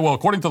quarterback and say, well,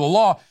 according to the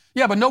law,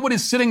 yeah, but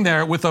nobody's sitting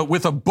there with the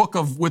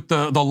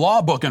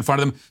law book in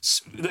front of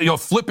them,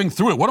 flipping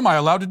through it. What am I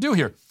allowed to do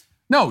here?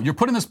 No, you're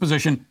put in this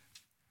position.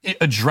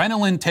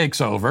 Adrenaline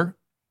takes over.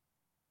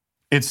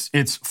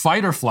 It's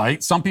fight or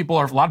flight. A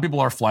lot of people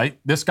are flight.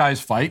 This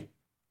guy's fight.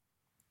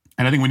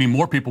 And I think we need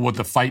more people with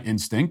the fight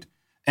instinct.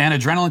 And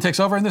adrenaline takes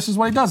over, and this is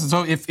what he does. And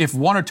so if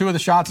one or two of the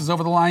shots is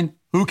over the line,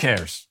 who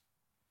cares?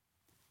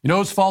 You know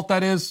whose fault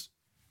that is?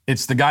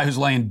 It's the guy who's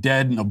laying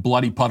dead in a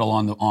bloody puddle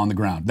on the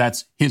ground.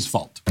 That's his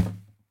fault.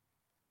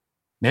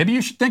 Maybe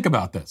you should think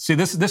about this. See,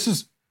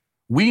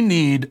 we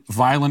need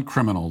violent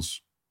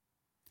criminals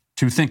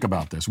to think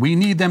about this. We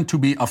need them to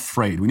be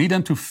afraid. We need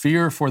them to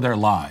fear for their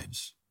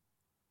lives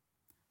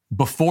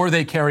before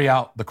they carry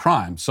out the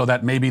crime so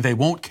that maybe they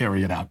won't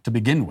carry it out to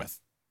begin with.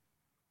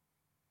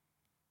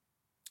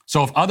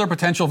 So if other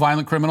potential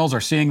violent criminals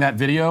are seeing that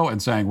video and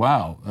saying,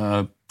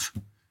 wow,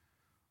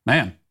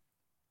 man,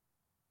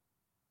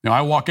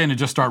 I walk in and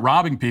just start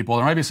robbing people,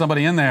 there might be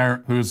somebody in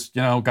there who's,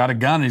 got a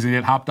gun and he's going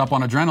to get hopped up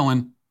on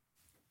adrenaline,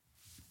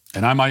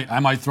 and I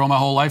might throw my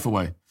whole life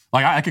away.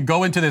 Like I could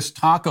go into this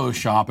taco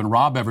shop and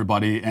rob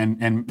everybody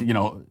and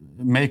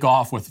make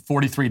off with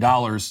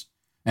 $43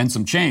 and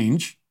some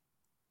change.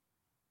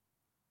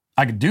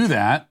 I could do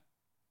that,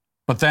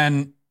 but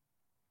then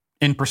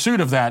in pursuit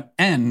of that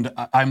end,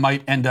 I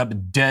might end up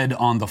dead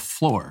on the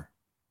floor.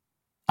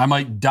 I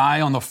might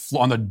die on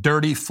the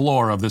dirty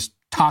floor of this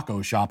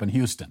taco shop in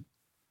Houston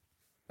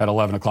at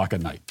 11 o'clock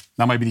at night.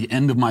 That might be the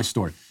end of my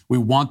story. We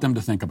want them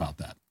to think about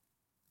that.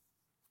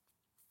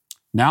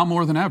 Now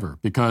more than ever,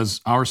 because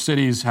our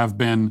cities have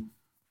been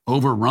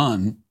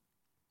overrun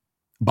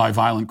by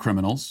violent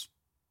criminals.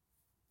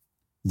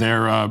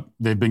 They've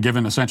been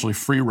given essentially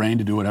free rein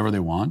to do whatever they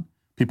want.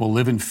 People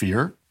live in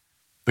fear.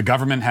 The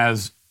government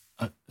has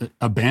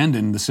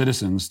abandoned the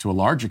citizens to a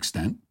large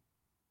extent.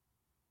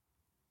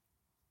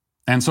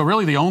 And so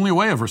really the only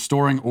way of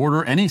restoring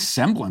order, any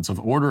semblance of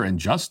order and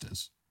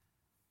justice,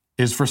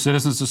 is for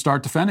citizens to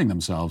start defending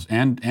themselves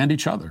and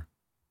each other.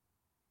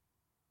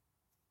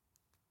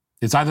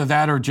 It's either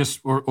that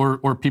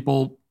or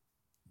people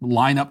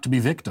line up to be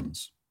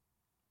victims.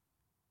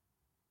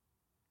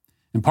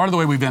 And part of the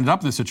way we've ended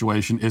up in this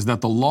situation is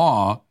that the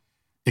law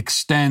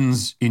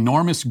extends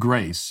enormous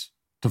grace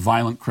to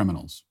violent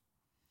criminals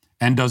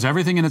and does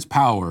everything in its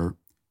power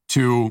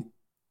to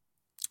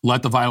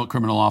let the violent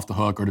criminal off the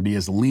hook or to be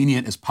as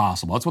lenient as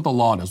possible. That's what the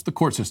law does, what the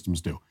court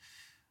systems do.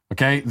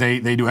 Okay?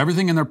 They do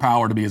everything in their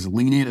power to be as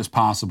lenient as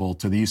possible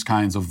to these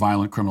kinds of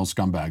violent criminal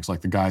scumbags,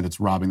 like the guy that's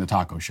robbing the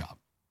taco shop.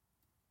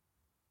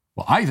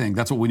 Well, I think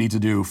that's what we need to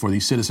do for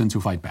these citizens who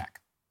fight back.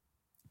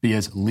 Be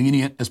as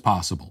lenient as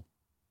possible.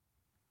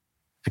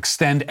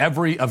 Extend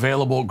every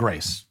available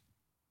grace.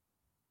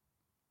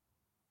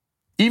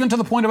 Even to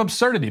the point of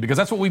absurdity, because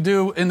that's what we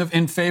do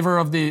in favor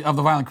of the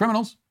violent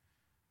criminals.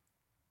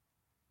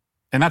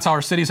 And that's how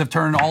our cities have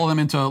turned all of them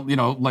into,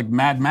 like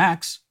Mad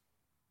Max.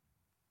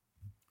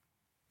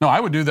 No, I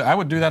would do that. I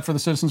would do that for the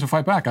citizens who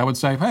fight back. I would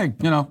say, hey,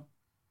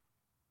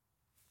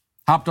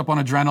 hopped up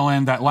on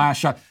adrenaline, that last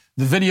shot.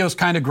 The video's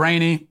kind of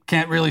grainy.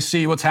 Can't really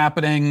see what's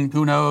happening.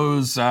 Who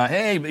knows?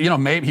 Hey,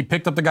 maybe he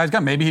picked up the guy's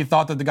gun. Maybe he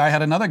thought that the guy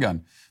had another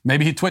gun.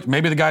 Maybe he twitched.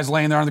 Maybe the guy's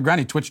laying there on the ground.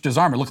 He twitched his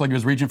arm. It looked like he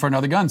was reaching for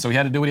another gun, so he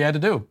had to do what he had to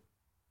do.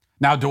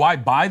 Now, do I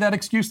buy that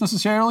excuse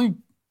necessarily?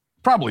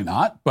 Probably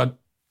not, but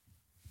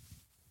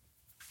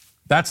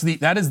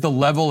that is the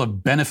level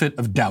of benefit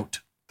of doubt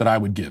that I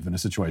would give in a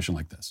situation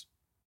like this.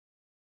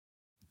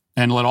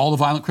 And let all the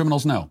violent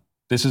criminals know,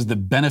 this is the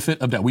benefit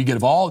of doubt. We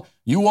give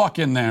you walk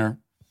in there,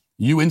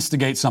 you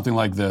instigate something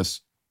like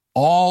this,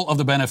 all of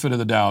the benefit of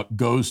the doubt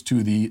goes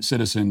to the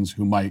citizens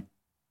who might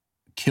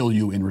kill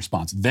you in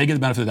response. They get the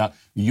benefit of the doubt,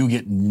 you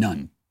get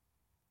none.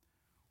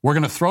 We're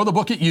going to throw the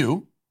book at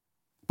you,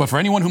 but for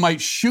anyone who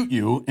might shoot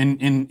you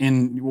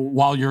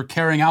while you're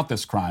carrying out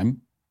this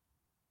crime,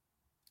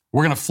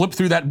 we're going to flip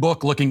through that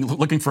book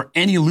looking for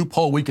any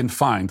loophole we can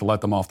find to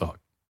let them off the hook.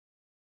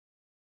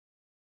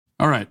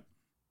 All right.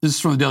 This is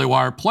from the Daily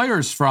Wire.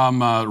 Players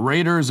from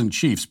Raiders and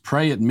Chiefs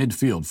pray at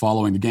midfield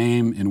following the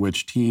game in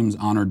which teams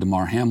honored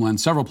Damar Hamlin.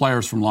 Several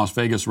players from Las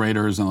Vegas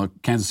Raiders and the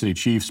Kansas City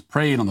Chiefs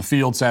prayed on the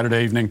field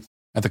Saturday evening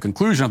at the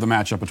conclusion of the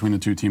matchup between the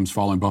two teams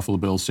following Buffalo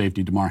Bills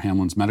safety Damar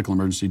Hamlin's medical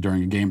emergency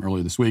during a game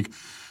earlier this week.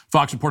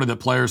 Fox reported that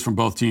players from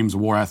both teams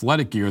wore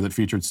athletic gear that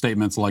featured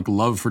statements like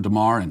 "Love for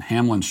Damar" and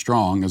 "Hamlin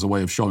strong" as a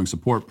way of showing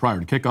support prior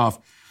to kickoff.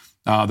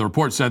 The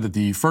report said that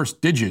the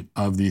first digit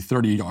of the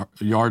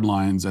 30-yard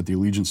lines at the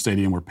Allegiant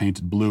Stadium were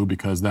painted blue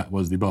because that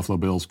was the Buffalo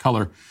Bills'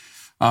 color.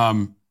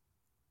 And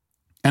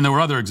there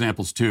were other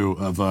examples, too,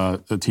 of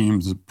the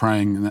teams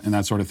praying and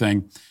that sort of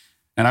thing.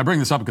 And I bring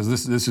this up because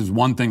this is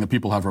one thing that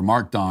people have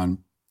remarked on.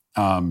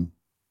 I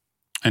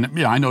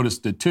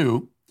noticed it,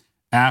 too,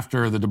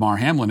 after the Damar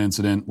Hamlin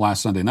incident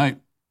last Sunday night,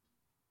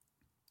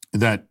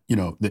 that,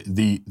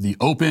 the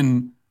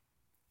open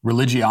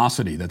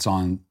religiosity that's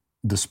on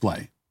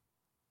display.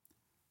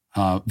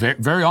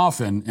 Very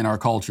often in our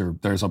culture,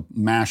 there's a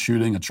mass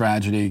shooting, a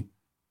tragedy.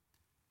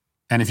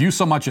 And if you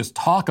so much as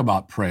talk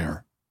about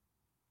prayer,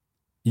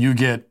 you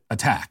get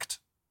attacked.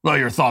 Well,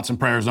 your thoughts and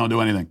prayers don't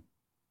do anything.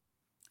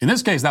 In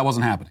this case, that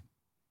wasn't happening.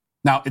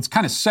 Now, it's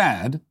kind of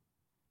sad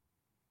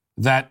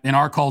that in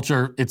our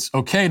culture, it's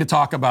okay to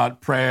talk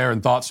about prayer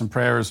and thoughts and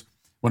prayers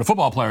when a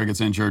football player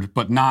gets injured,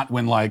 but not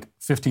when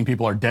 15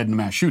 people are dead in a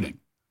mass shooting.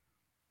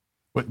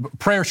 But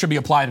prayer should be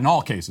applied in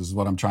all cases, is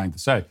what I'm trying to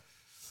say.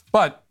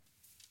 But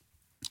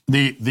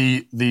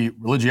the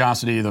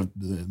religiosity,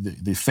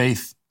 the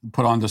faith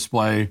put on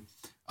display,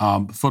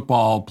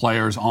 football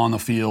players on the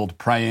field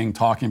praying,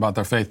 talking about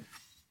their faith.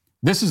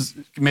 This is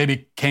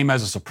maybe came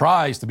as a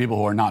surprise to people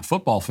who are not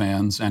football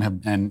fans and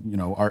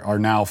are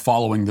now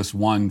following this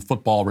one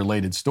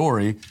football-related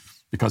story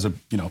because it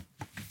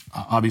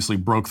obviously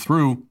broke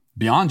through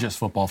beyond just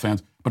football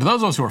fans. But to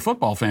those of us who are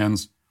football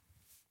fans,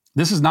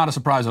 this is not a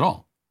surprise at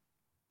all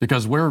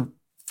because we're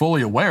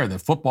fully aware that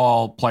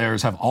football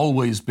players have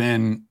always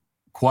been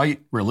quite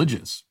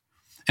religious.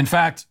 In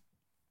fact,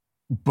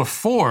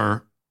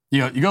 before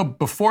you go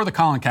before the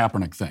Colin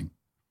Kaepernick thing,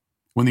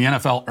 when the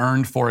NFL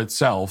earned for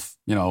itself,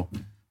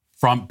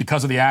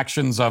 because of the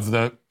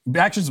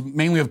actions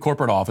mainly of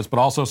corporate office, but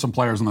also some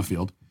players on the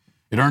field,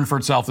 it earned for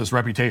itself this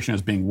reputation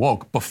as being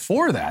woke.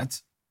 Before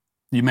that,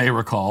 you may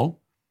recall,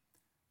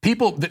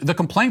 the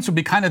complaints would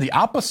be kind of the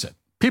opposite.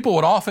 People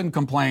would often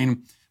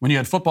complain when you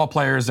had football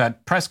players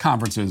at press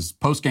conferences,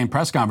 post-game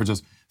press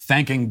conferences,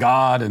 thanking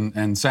God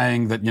and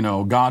saying that,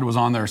 God was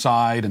on their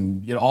side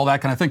and all that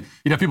kind of thing.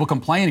 You'd have people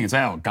complaining and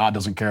say, oh, God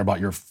doesn't care about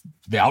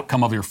the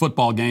outcome of your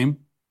football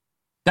game.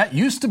 That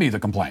used to be the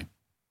complaint.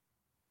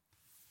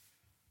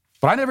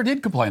 But I never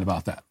did complain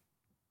about that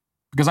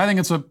because I think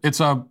it's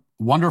a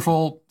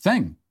wonderful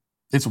thing.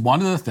 It's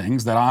one of the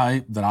things that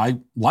I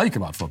like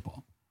about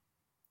football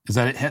is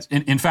that it has,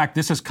 in fact,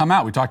 this has come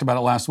out. We talked about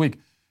it last week.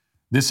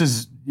 This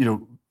is,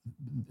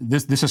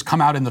 this has come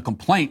out in the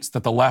complaints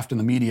that the left and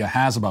the media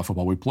has about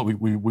football. We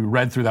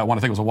read through that one.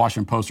 I think it was a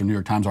Washington Post or New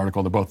York Times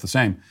article. They're both the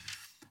same.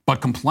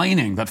 But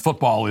complaining that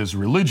football is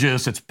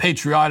religious, it's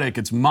patriotic,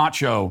 it's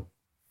macho.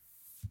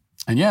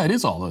 And yeah, it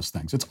is all those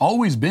things. It's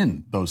always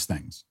been those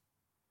things.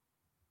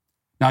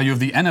 Now you have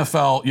the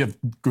NFL, you have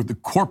the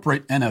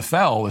corporate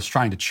NFL is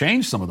trying to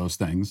change some of those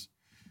things,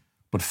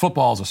 but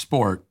football as a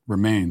sport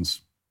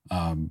remains,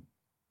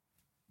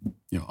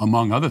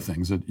 among other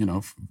things, it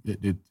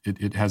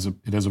has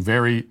a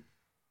very,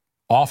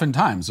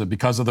 oftentimes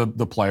because of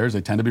the players,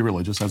 they tend to be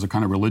religious, has a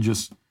kind of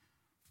religious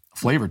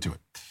flavor to it.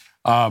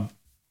 All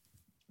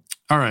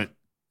right.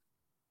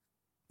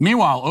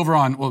 Meanwhile,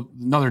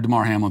 another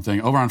Damar Hamlin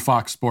thing, over on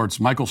Fox Sports,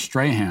 Michael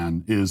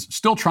Strahan is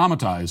still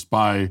traumatized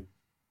by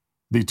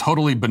the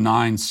totally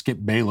benign Skip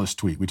Bayless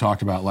tweet we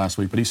talked about last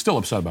week, but he's still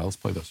upset about it. Let's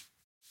play this.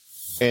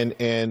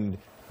 And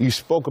you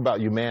spoke about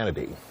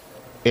humanity.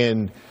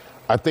 And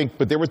I think,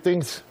 but there were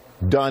things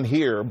done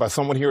here by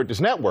someone here at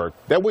this network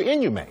that were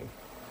inhumane.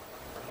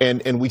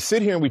 And we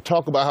sit here and we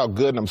talk about how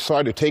good, and I'm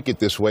sorry to take it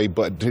this way,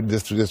 but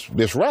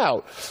this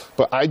route,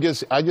 but I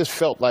just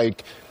felt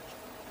like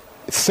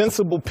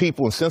sensible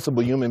people and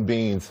sensible human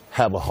beings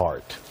have a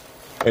heart.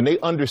 And they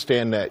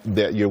understand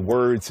that your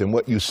words and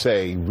what you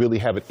say really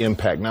have an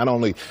impact, not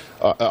only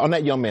on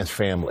that young man's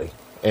family.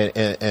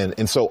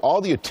 And so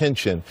all the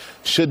attention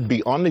should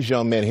be on this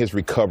young man and his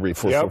recovery.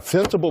 For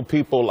sensible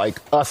people like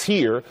us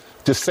here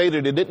to say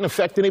that it didn't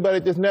affect anybody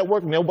at this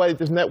network, nobody at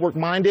this network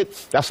minded,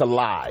 that's a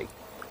lie.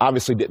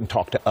 Obviously didn't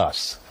talk to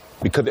us,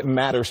 because it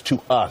matters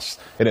to us,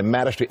 and it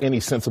matters to any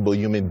sensible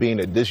human being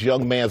that this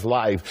young man's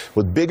life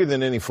was bigger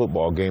than any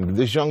football game.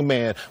 This young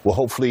man will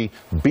hopefully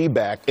be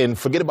back and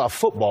forget about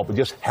football, but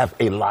just have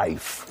a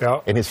life.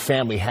 Yep. And his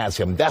family has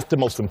him. That's the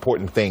most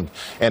important thing.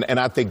 And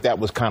I think that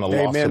was kind of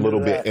lost a little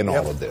bit in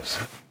all of this.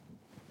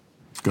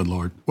 Good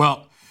Lord.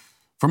 Well,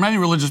 for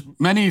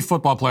many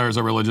football players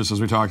are religious,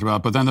 as we talked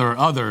about, but then there are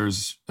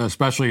others,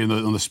 especially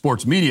on the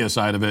sports media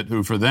side of it,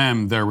 who for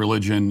them, their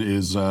religion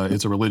is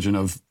it's a religion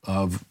of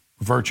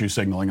virtue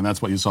signaling, and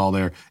that's what you saw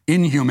there.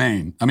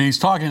 Inhumane. I mean, he's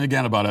talking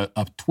again about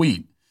a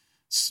tweet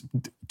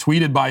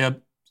tweeted by a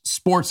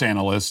sports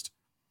analyst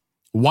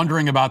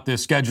wondering about the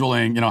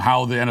scheduling,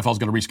 how the NFL is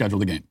going to reschedule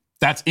the game.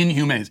 That's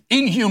inhumane. It's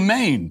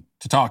inhumane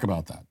to talk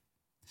about that.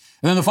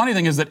 And then the funny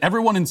thing is that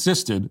everyone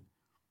insisted,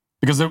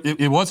 because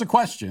it was a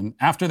question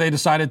after they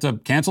decided to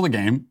cancel the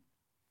game,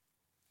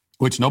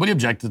 which nobody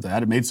objected to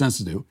that. It made sense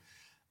to do.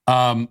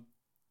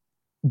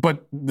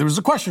 But there was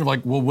a question of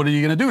well, what are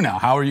you going to do now?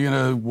 How are we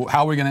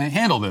going to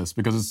handle this?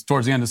 Because it's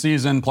towards the end of the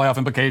season, playoff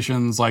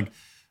implications, the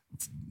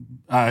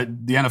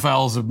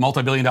NFL is a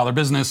multi-billion-dollar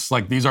business.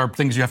 These are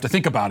things you have to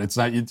think about. It's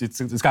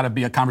got to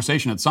be a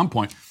conversation at some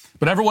point.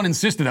 But everyone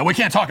insisted that we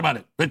can't talk about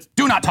it.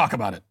 Do not talk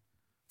about it.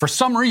 For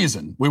some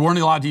reason, we weren't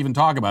allowed to even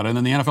talk about it. And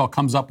then the NFL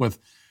comes up with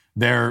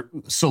their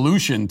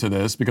solution to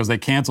this, because they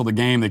canceled the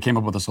game. They came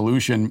up with a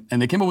solution,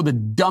 and they came up with the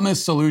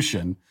dumbest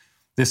solution,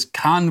 this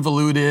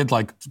convoluted,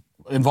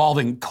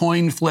 involving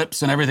coin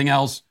flips and everything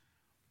else.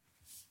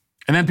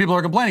 And then people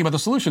are complaining about the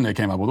solution they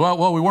came up with.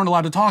 Well, we weren't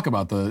allowed to talk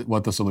about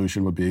what the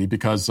solution would be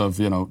because of,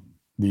 the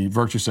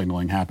virtue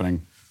signaling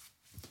happening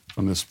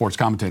from the sports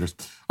commentators.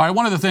 All right,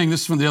 one other thing,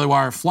 this is from the Daily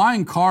Wire.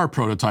 Flying car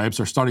prototypes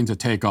are starting to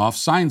take off.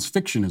 Science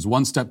fiction is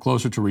one step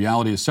closer to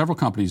reality as several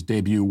companies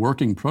debut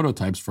working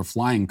prototypes for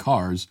flying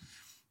cars.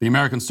 The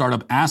American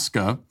startup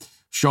Aska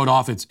showed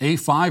off its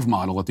A5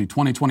 model at the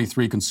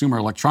 2023 Consumer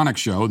Electronics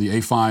Show. The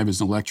A5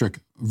 is an electric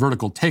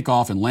vertical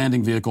takeoff and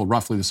landing vehicle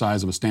roughly the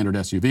size of a standard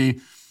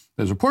SUV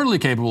that is reportedly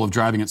capable of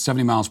driving at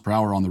 70 miles per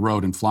hour on the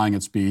road and flying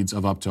at speeds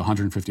of up to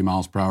 150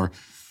 miles per hour.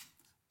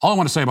 All I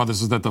want to say about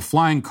this is that the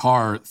flying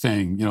car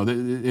thing,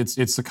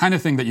 it's the kind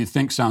of thing that you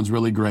think sounds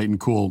really great and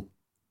cool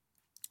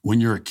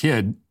when you're a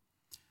kid,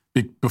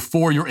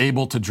 before you're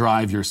able to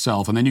drive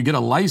yourself. And then you get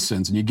a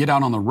license and you get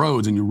out on the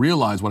roads and you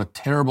realize what a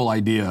terrible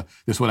idea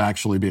this would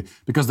actually be.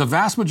 Because the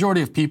vast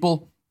majority of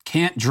people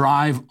can't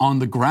drive on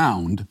the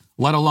ground,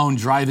 let alone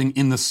driving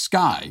in the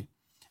sky.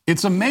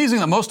 It's amazing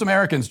that most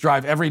Americans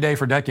drive every day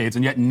for decades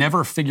and yet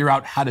never figure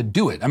out how to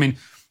do it. I mean,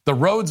 the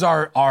roads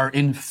are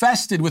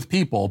infested with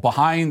people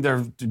behind,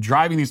 they're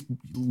driving these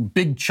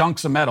big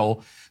chunks of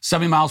metal,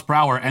 70 miles per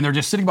hour, and they're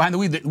just sitting behind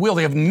the wheel.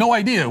 They have no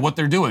idea what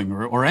they're doing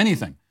or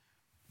anything.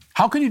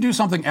 How can you do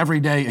something every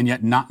day and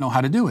yet not know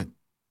how to do it?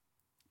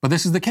 But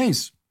this is the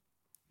case.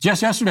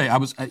 Just yesterday, I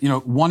was,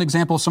 one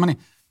example of somebody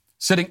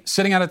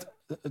sitting at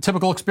a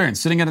typical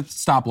experience, sitting at a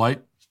stoplight.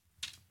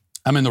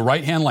 I'm in the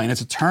right-hand lane.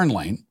 It's a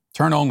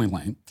turn-only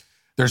lane.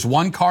 There's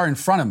one car in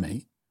front of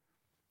me.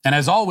 And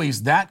as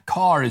always, that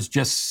car is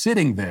just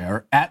sitting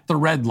there at the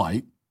red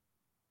light.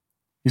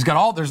 There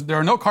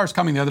are no cars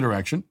coming the other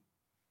direction.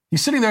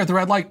 He's sitting there at the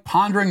red light,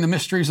 pondering the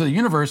mysteries of the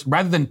universe,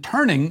 rather than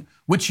turning,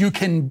 which you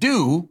can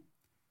do.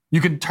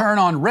 You can turn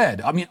on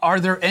red. I mean,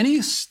 are there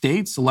any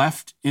states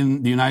left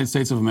in the United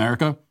States of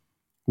America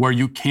where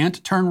you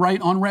can't turn right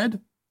on red?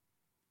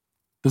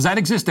 Does that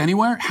exist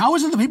anywhere? How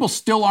is it that people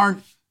still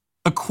aren't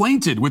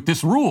acquainted with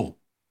this rule?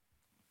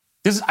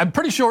 I'm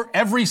pretty sure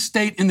every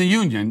state in the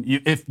union,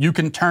 if you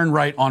can turn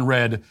right on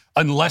red,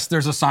 unless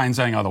there's a sign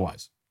saying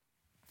otherwise.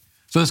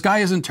 So this guy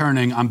isn't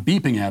turning. I'm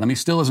beeping at him. He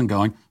still isn't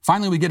going.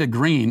 Finally, we get a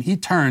green. He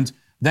turns.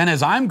 Then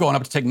as I'm going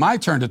up to take my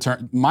turn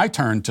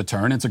to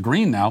turn, it's a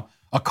green now.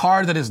 A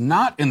car that is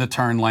not in the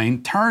turn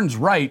lane turns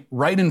right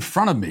in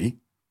front of me.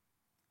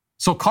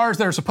 So cars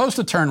that are supposed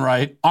to turn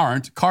right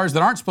aren't. Cars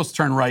that aren't supposed to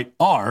turn right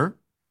are.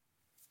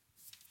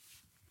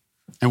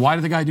 And why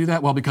did the guy do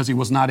that? Well, because he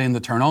was not in the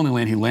turn-only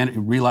lane. He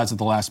realized at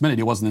the last minute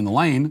he wasn't in the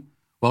lane.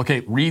 Well,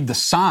 okay, read the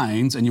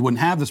signs and you wouldn't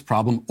have this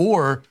problem.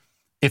 Or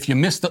If you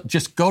missed,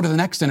 just go to the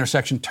next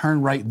intersection,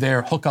 turn right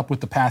there, hook up with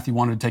the path you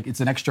wanted to take.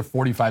 It's an extra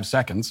 45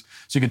 seconds.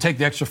 So you can take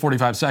the extra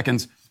 45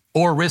 seconds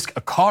or risk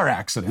a car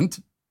accident.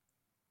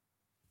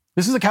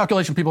 This is a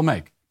calculation people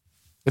make.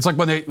 It's like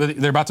when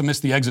they're about to miss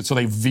the exit, so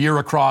they veer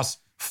across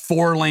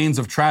 4 lanes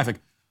of traffic.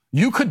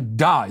 You could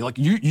die. Like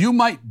you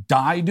might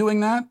die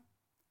doing that,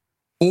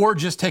 or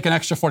just take an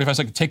extra 45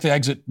 seconds, take the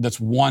exit that's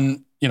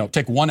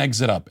take one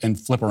exit up and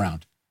flip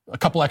around. A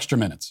couple extra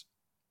minutes.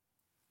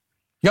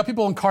 You got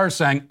people in cars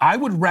saying, I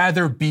would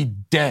rather be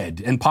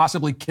dead and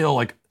possibly kill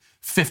like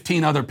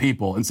 15 other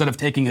people instead of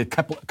taking a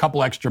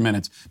couple extra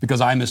minutes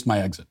because I missed my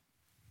exit.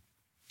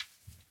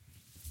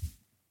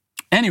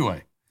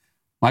 Anyway,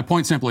 my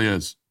point simply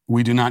is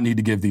we do not need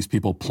to give these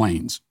people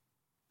planes.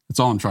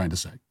 That's all I'm trying to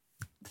say.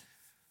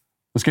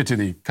 Let's get to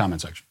the comment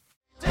section.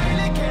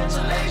 Daily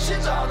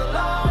cancellations are the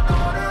law and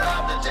order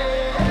of the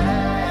day.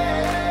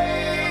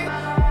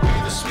 We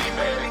the sweet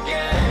baby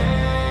gang.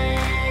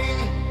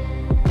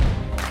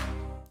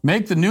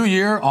 Make the new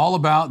year all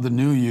about the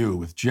new you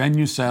with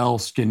Genucel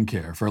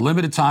Skincare. For a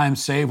limited time,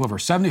 save over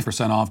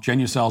 70% off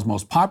Genucel's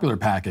most popular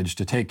package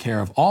to take care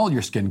of all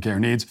your skincare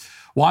needs.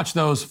 Watch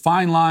those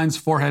fine lines,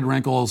 forehead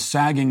wrinkles,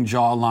 sagging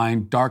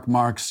jawline, dark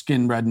marks,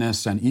 skin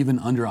redness, and even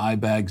under eye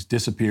bags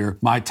disappear.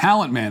 My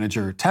talent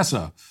manager,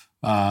 Tessa,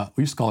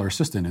 we used to call her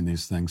assistant in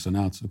these things, so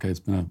now it's okay, it's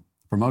been a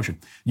promotion,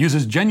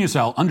 uses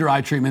Genucel under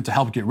eye treatment to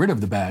help get rid of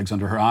the bags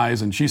under her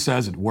eyes, and she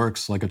says it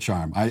works like a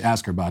charm. I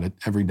ask her about it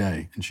every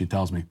day, and she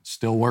tells me,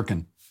 still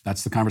working.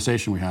 That's the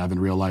conversation we have in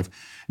real life.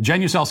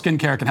 Genucel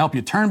Skincare can help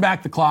you turn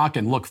back the clock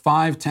and look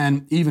 5,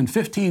 10, even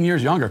 15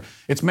 years younger.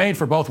 It's made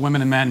for both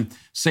women and men,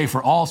 safe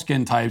for all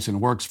skin types, and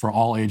works for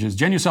all ages.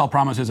 Genucel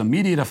promises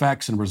immediate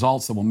effects and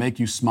results that will make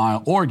you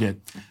smile or get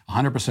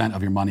 100%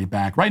 of your money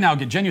back. Right now,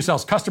 get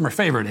Genucel's customer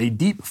favorite, a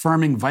deep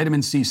firming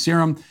vitamin C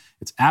serum.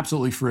 It's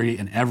absolutely free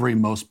in every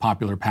most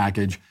popular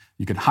package.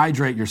 You can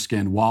hydrate your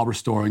skin while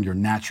restoring your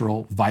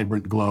natural,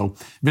 vibrant glow.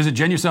 Visit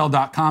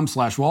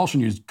Genucel.com/Walsh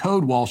and use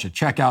code Walsh at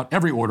checkout.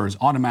 Every order is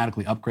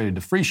automatically upgraded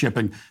to free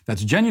shipping.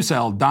 That's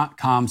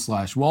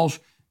Genucel.com/Walsh.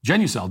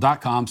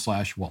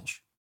 Genucel.com/Walsh.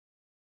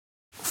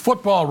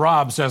 Football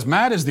Rob says,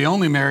 Matt is the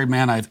only married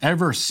man I've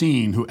ever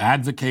seen who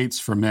advocates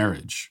for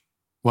marriage.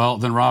 Well,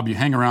 then, Rob, you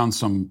hang around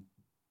some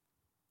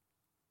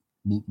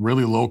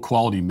really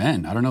low-quality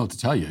men. I don't know what to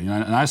tell you.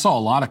 And I saw a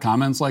lot of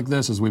comments like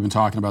this as we've been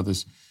talking about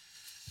this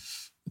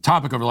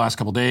topic over the last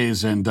couple of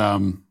days, and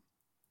I've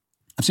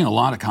seen a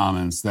lot of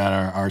comments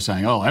that are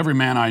saying, oh, every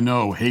man I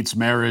know hates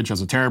marriage,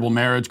 has a terrible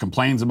marriage,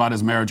 complains about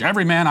his marriage.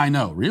 Every man I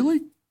know.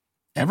 Really?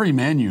 Every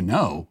man you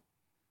know?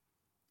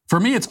 For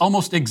me, it's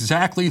almost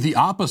exactly the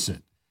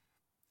opposite.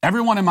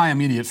 Everyone in my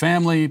immediate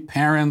family,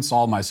 parents,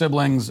 all my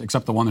siblings,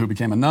 except the one who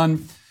became a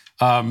nun,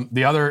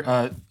 the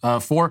other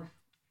 4,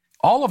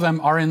 all of them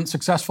are in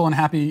successful and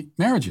happy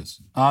marriages.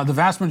 The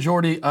vast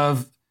majority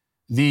of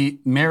the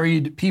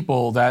married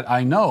people that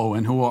I know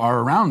and who are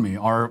around me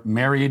are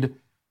married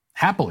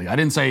happily. I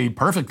didn't say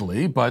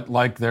perfectly, but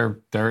like they're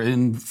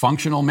in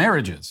functional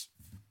marriages.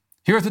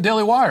 Here at the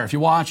Daily Wire, if you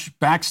watch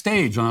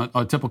Backstage on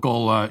a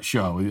typical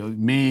show,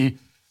 me,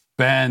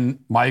 Ben,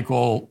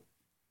 Michael,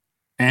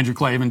 Andrew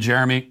Klavan,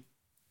 Jeremy,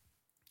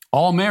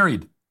 all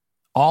married,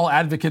 all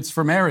advocates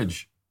for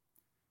marriage.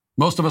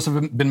 Most of us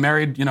have been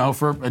married,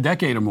 for a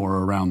decade or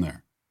more around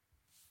there.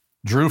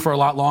 Drew for a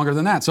lot longer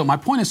than that. So my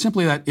point is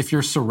simply that if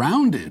you're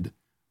surrounded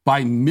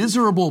by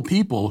miserable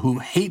people who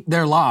hate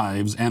their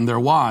lives and their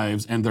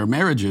wives and their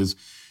marriages,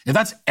 if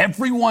that's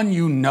everyone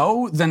you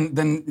know,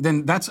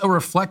 then that's a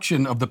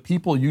reflection of the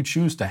people you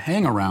choose to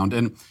hang around.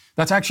 And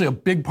that's actually a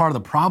big part of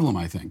the problem,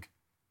 I think.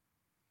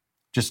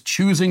 Just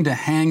choosing to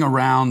hang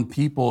around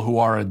people who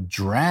are a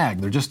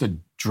drag. They're just a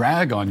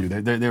drag on you.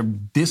 They're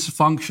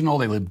dysfunctional.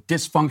 They live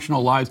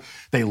dysfunctional lives.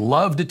 They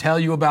love to tell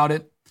you about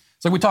it.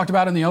 It's like we talked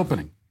about in the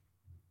opening.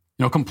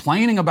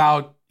 Complaining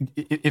about,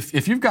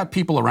 if you've got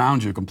people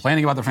around you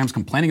complaining about their families,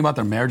 complaining about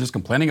their marriages,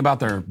 complaining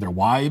about their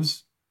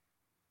wives.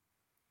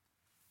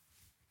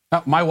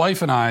 Now, my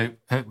wife and I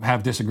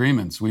have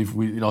disagreements. We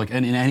like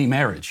in any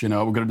marriage, there's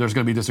going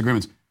to be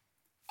disagreements.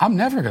 I'm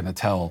never going to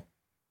tell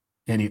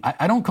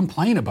I don't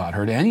complain about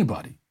her to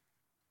anybody.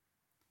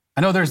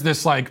 I know there's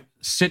this like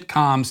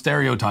sitcom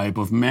stereotype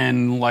of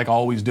men like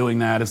always doing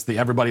that. It's the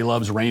everybody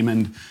loves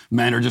Raymond.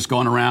 Men are just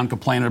going around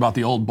complaining about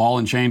the old ball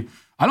and chain.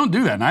 I don't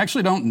do that, and I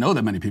actually don't know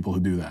that many people who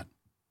do that.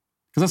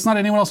 Because that's not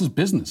anyone else's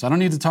business. I don't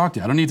need to talk to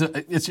you. I don't need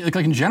to, it's like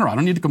in general, I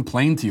don't need to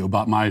complain to you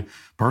about my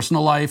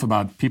personal life,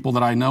 about people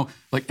that I know.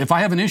 Like if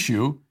I have an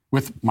issue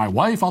with my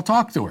wife, I'll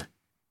talk to her.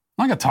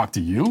 I'm not gonna talk to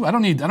you. I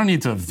don't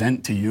need to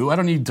vent to you. I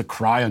don't need to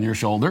cry on your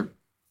shoulder.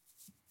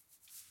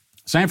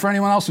 Same for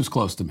anyone else who's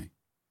close to me.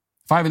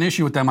 If I have an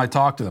issue with them, I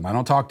talk to them. I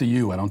don't talk to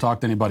you. I don't talk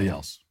to anybody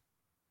else.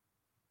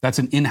 That's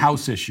an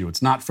in-house issue.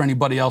 It's not for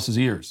anybody else's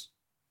ears.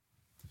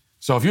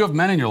 So if you have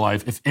men in your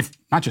life, if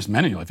not just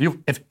men in your life,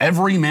 if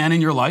every man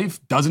in your life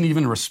doesn't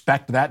even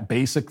respect that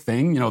basic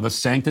thing, the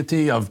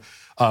sanctity of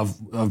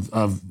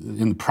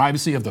in the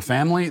privacy of the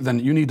family, then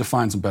you need to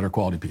find some better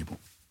quality people.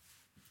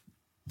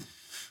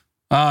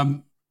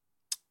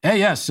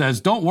 AS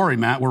says, don't worry,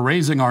 Matt. We're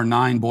raising our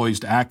 9 boys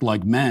to act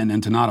like men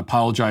and to not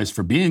apologize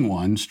for being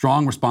one.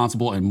 Strong,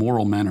 responsible, and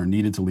moral men are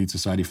needed to lead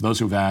society. For those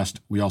who've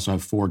asked, we also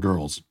have 4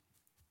 girls.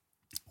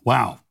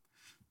 Wow.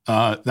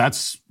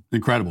 That's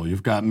incredible.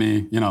 You've got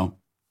me,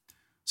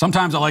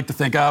 Sometimes I like to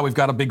think, we've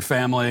got a big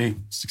family,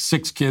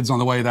 6 kids on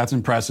the way. That's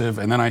impressive.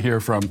 And then I hear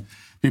from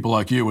people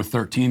like you with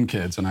 13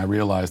 kids, and I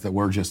realize that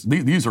we're just,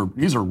 these are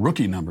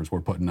rookie numbers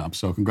we're putting up.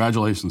 So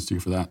congratulations to you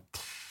for that.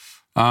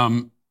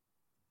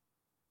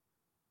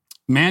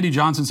 Mandy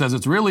Johnson says,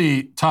 it's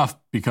really tough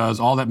because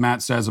all that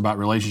Matt says about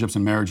relationships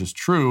and marriage is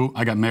true.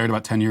 I got married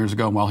about 10 years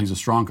ago, and while he's a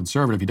strong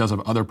conservative, he does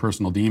have other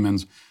personal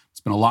demons. It's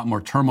been a lot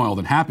more turmoil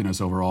than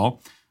happiness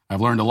overall. I've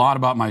learned a lot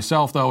about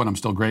myself, though, and I'm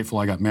still grateful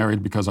I got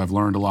married because I've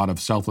learned a lot of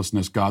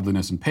selflessness,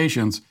 godliness, and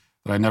patience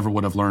that I never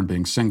would have learned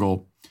being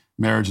single.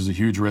 Marriage is a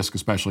huge risk,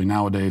 especially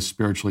nowadays,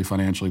 spiritually,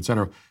 financially, et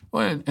cetera.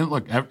 Well, and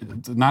look,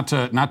 not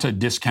to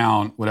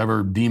discount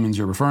whatever demons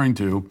you're referring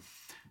to,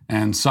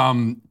 and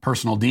some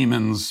personal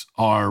demons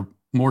are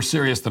more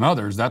serious than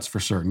others, that's for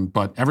certain,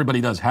 but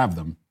everybody does have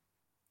them.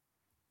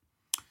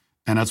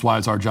 And that's why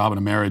it's our job in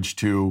a marriage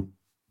to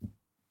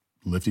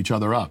lift each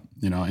other up,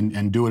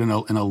 and do it in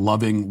a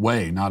loving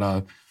way, not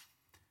a,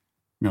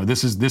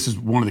 this is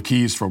one of the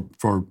keys for,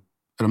 and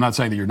I'm not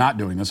saying that you're not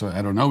doing this,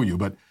 I don't know you,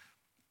 but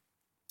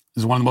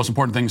this is one of the most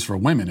important things for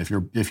women. If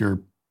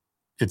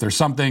there's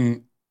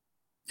something,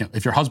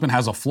 if your husband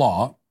has a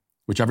flaw,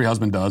 which every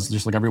husband does,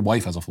 just like every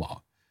wife has a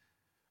flaw,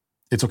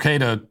 it's okay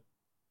to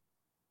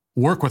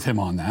work with him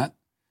on that,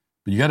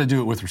 but you got to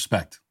do it with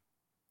respect.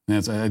 And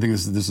I think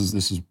this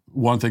is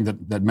one thing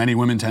that many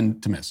women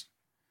tend to miss.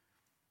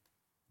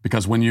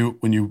 Because when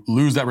you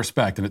lose that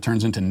respect and it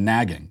turns into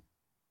nagging,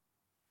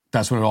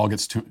 that's when it all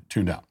gets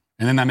tuned out.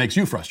 And then that makes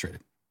you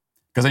frustrated.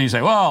 Because then you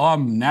say, well,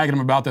 I'm nagging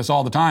him about this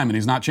all the time and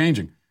he's not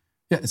changing.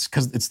 Yeah, it's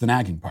because it's the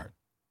nagging part.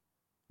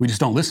 We just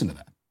don't listen to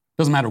that. It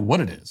doesn't matter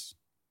what it is.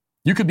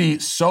 You could be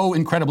so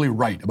incredibly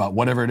right about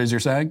whatever it is you're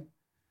saying.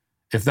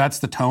 If that's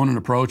the tone and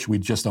approach, we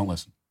just don't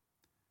listen.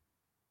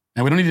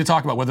 And we don't need to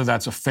talk about whether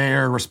that's a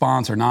fair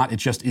response or not. It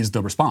just is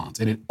the response.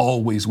 And it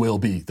always will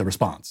be the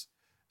response.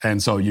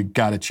 And so you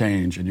got to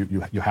change, and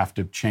you have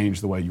to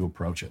change the way you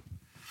approach it.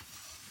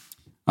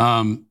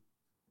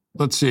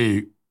 Let's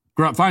see.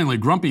 Finally,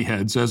 Grumpy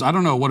Head says, I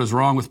don't know what is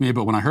wrong with me,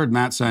 but when I heard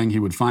Matt saying he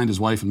would find his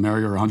wife and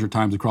marry her 100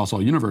 times across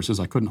all universes,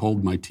 I couldn't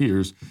hold my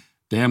tears.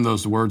 Damn,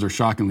 those words are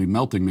shockingly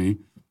melting me.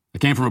 I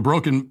came from a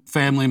broken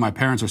family. My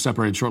parents were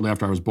separated shortly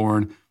after I was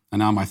born, and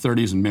now in my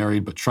 30s and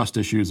married, but trust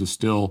issues is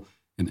still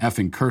an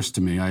effing curse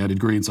to me. I had a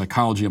degree in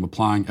psychology. I'm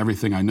applying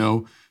everything I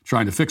know,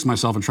 trying to fix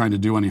myself and trying to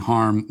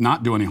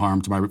not do any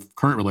harm to my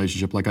current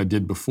relationship like I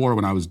did before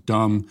when I was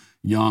dumb,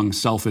 young,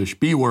 selfish,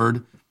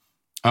 B-word.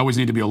 I always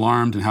need to be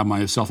alarmed and have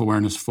my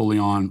self-awareness fully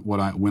on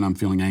when I'm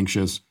feeling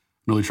anxious.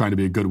 I'm really trying to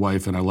be a good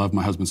wife, and I love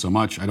my husband so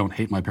much. I don't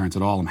hate my parents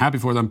at all. I'm happy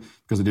for them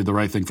because they did the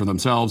right thing for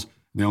themselves.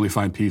 They only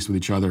find peace with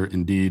each other,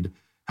 indeed.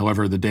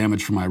 However, the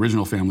damage from my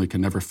original family can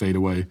never fade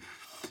away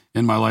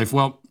in my life.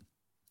 Well,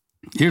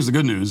 here's the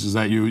good news, is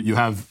that you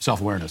have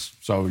self-awareness.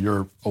 So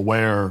you're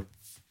aware,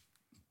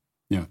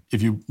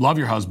 if you love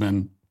your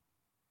husband,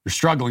 you're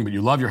struggling, but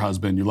you love your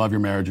husband, you love your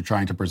marriage, you're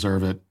trying to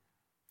preserve it,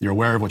 you're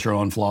aware of what your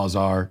own flaws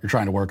are, you're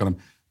trying to work on them.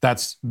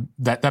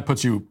 That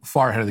puts you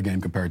far ahead of the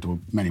game compared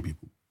to many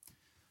people.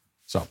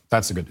 So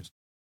that's the good news.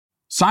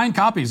 Signed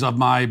copies of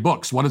my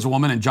books, What is a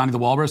Woman and Johnny the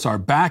Walrus, are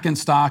back in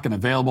stock and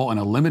available in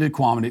a limited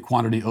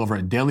quantity over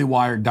at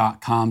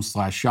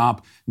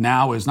dailywire.com/shop.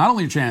 Now is not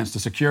only your chance to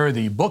secure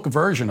the book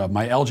version of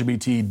my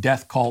LGBT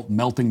death cult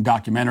melting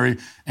documentary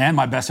and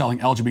my best-selling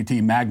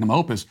LGBT magnum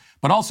opus,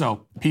 but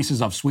also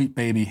pieces of sweet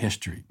baby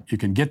history. You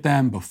can get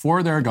them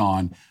before they're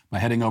gone by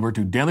heading over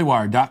to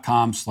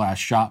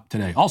dailywire.com/shop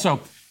today. Also,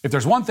 if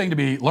there's one thing to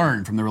be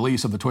learned from the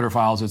release of the Twitter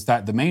files, it's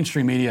that the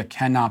mainstream media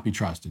cannot be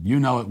trusted. You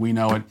know it, we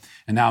know it,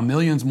 and now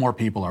millions more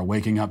people are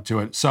waking up to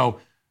it. So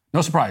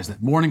no surprise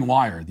that Morning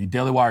Wire, the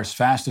Daily Wire's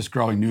fastest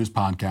growing news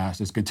podcast,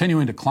 is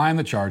continuing to climb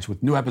the charts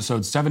with new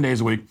episodes 7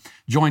 days a week.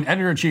 Join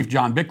Editor-in-Chief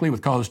John Bickley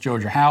with co-host Joe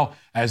Howe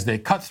as they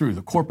cut through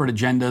the corporate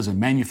agendas and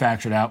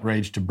manufactured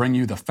outrage to bring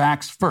you the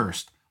facts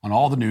first on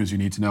all the news you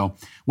need to know.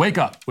 Wake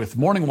up with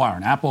Morning Wire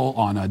on Apple,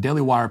 on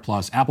Daily Wire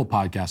Plus, Apple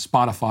Podcasts,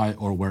 Spotify,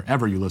 or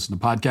wherever you listen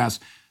to podcasts.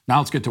 Now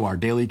let's get to our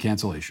daily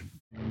cancellation.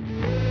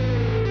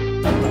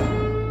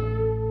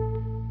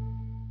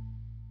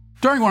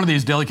 During one of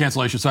these daily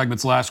cancellation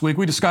segments last week,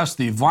 we discussed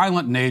the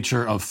violent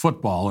nature of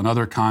football and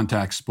other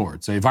contact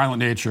sports, a violent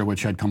nature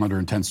which had come under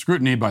intense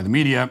scrutiny by the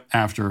media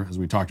after, as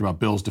we talked about,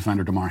 Bills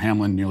defender Damar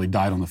Hamlin nearly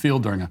died on the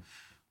field during a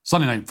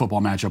Sunday night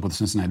football matchup with the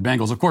Cincinnati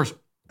Bengals. Of course,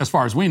 as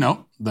far as we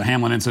know, the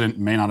Hamlin incident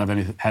may not have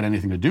had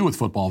anything to do with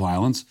football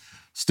violence.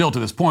 Still, to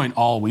this point,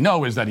 all we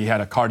know is that he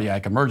had a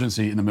cardiac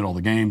emergency in the middle of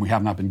the game. We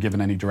have not been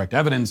given any direct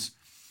evidence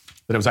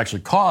that it was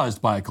actually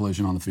caused by a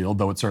collision on the field,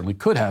 though it certainly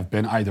could have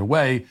been. Either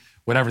way,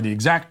 whatever the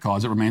exact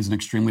cause, it remains an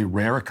extremely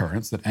rare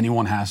occurrence that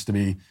anyone has to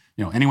be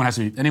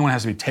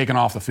taken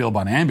off the field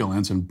by an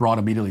ambulance and brought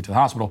immediately to the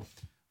hospital.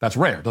 That's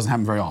rare. It doesn't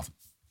happen very often.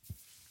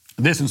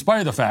 This in spite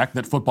of the fact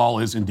that football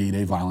is indeed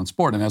a violent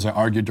sport. And as I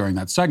argued during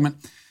that segment,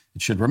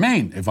 it should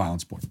remain a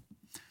violent sport.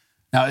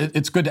 Now,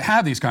 it's good to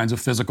have these kinds of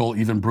physical,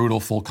 even brutal,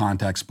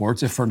 full-contact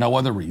sports, if for no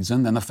other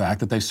reason than the fact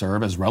that they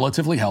serve as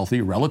relatively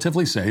healthy,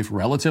 relatively safe,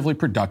 relatively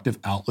productive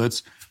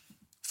outlets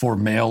for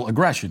male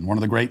aggression. One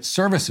of the great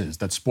services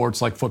that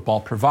sports like football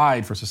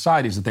provide for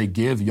societies, that they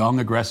give young,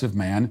 aggressive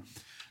men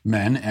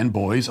and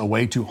boys a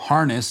way to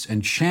harness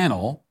and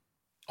channel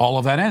all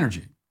of that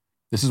energy.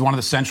 This is one of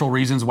the central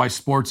reasons why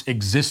sports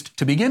exist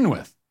to begin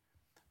with.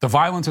 The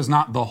violence is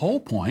not the whole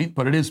point,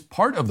 but it is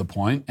part of the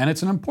point, and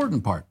it's an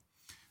important part.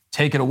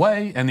 Take it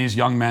away, and these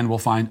young men will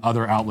find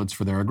other outlets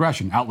for their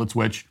aggression, outlets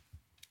which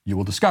you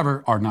will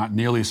discover are not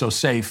nearly so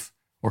safe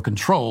or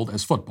controlled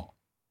as football.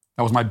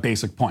 That was my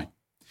basic point.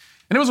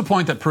 And it was a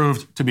point that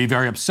proved to be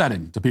very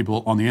upsetting to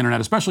people on the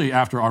internet, especially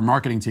after our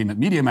marketing team at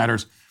Media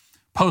Matters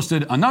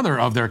posted another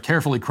of their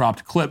carefully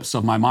cropped clips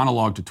of my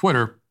monologue to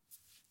Twitter.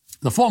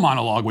 The full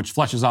monologue, which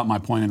fleshes out my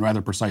point in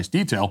rather precise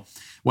detail,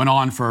 went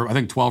on for, I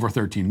think, 12 or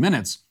 13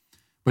 minutes.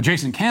 But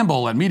Jason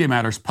Campbell at Media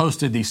Matters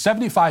posted the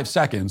 75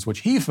 seconds,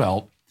 which he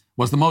felt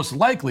was the most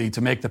likely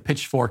to make the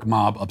pitchfork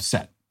mob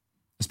upset,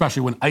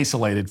 especially when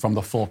isolated from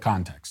the full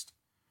context.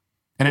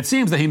 And it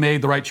seems that he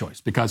made the right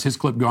choice because his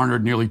clip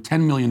garnered nearly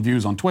 10 million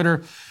views on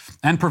Twitter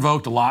and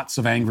provoked lots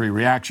of angry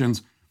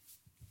reactions.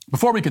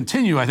 Before we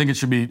continue, I think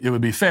it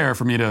would be fair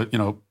for me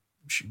to,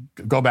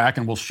 go back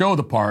and we'll show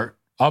the part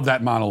of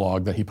that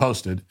monologue that he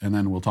posted, and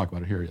then we'll talk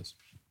about it. Here he is.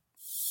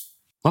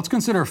 Let's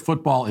consider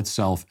football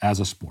itself as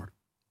a sport.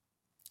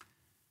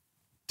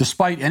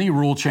 Despite any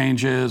rule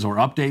changes or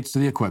updates to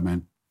the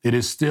equipment, it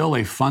is still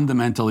a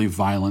fundamentally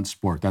violent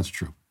sport. That's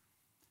true.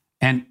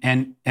 And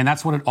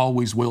that's what it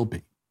always will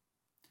be.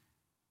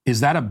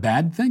 Is that a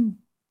bad thing?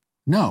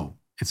 No,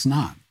 it's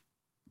not.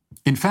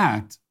 In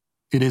fact,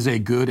 it is a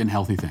good and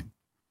healthy thing.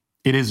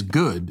 It is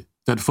good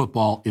that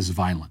football is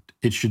violent.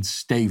 It should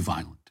stay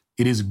violent.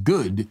 It is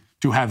good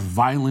to have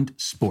violent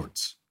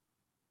sports.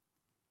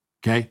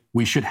 Okay?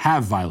 We should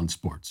have violent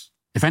sports.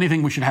 If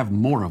anything, we should have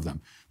more of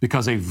them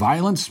because a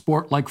violent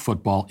sport like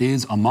football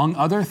is, among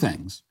other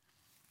things,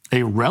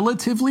 a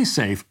relatively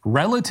safe,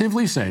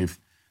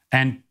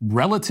 and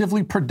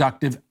relatively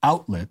productive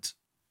outlet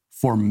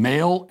for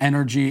male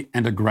energy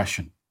and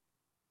aggression.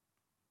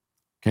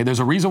 Okay, there's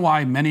a reason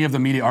why many of the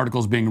media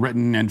articles being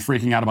written and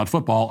freaking out about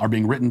football are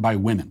being written by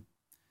women.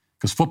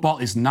 Because football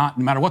is not,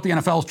 no matter what the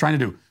NFL is trying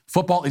to do,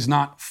 football is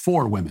not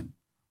for women.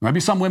 There might be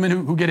some women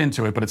who get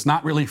into it, but it's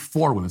not really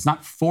for women. It's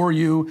not for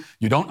you.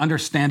 You don't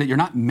understand it. You're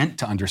not meant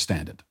to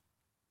understand it.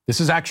 This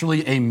is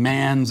actually a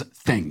man's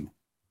thing.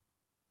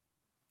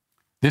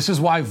 This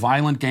is why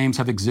violent games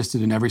have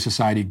existed in every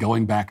society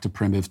going back to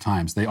primitive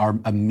times. They are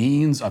a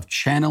means of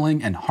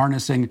channeling and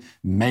harnessing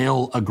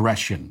male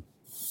aggression.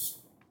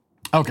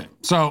 Okay,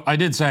 so I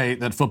did say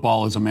that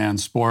football is a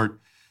man's sport,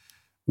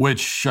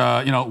 which,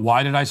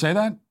 why did I say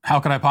that? How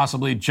could I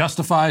possibly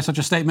justify such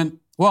a statement?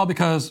 Well,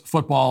 because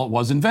football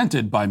was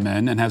invented by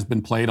men and has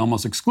been played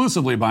almost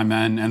exclusively by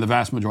men, and the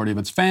vast majority of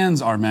its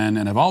fans are men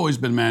and have always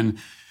been men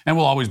and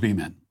will always be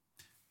men.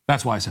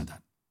 That's why I said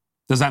that.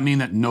 Does that mean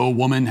that no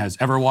woman has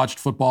ever watched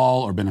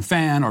football or been a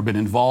fan or been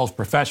involved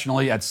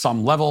professionally at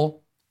some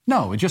level?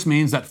 No, it just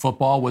means that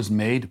football was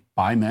made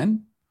by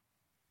men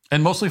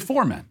and mostly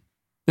for men.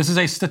 This is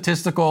a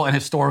statistical and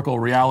historical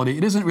reality.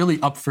 It isn't really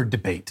up for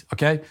debate,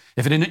 okay?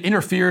 If it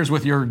interferes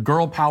with your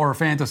girl power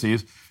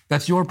fantasies,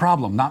 that's your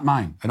problem, not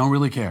mine. I don't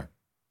really care.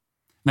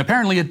 And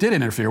apparently it did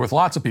interfere with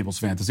lots of people's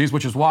fantasies,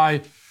 which is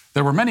why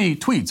there were many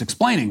tweets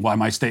explaining why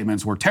my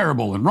statements were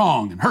terrible and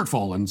wrong and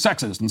hurtful and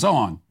sexist and so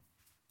on.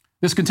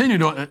 This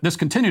continued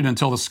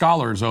until the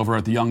scholars over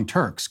at the Young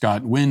Turks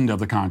got wind of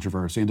the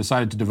controversy and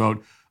decided to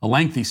devote a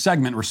lengthy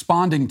segment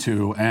responding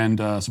to and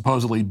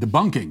supposedly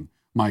debunking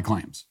my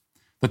claims.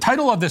 The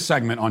title of this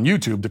segment on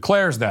YouTube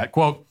declares that,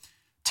 quote,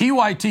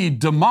 TYT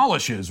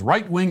demolishes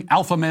right-wing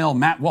alpha male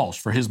Matt Walsh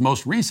for his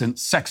most recent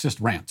sexist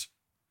rant.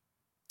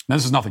 Now,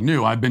 this is nothing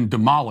new. I've been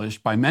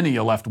demolished by many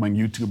a left-wing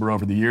YouTuber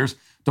over the years,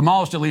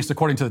 demolished at least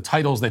according to the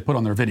titles they put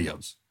on their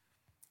videos.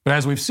 But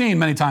as we've seen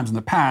many times in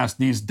the past,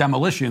 these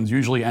demolitions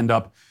usually end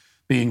up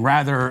being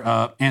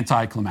rather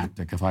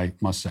anticlimactic, if I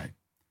must say.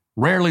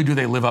 Rarely do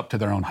they live up to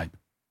their own hype.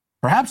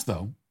 Perhaps,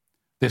 though,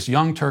 this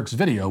Young Turks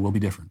video will be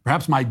different.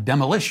 Perhaps my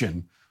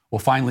demolition will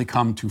finally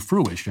come to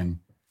fruition.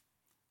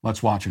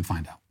 Let's watch and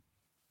find out.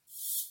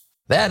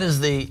 That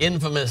is the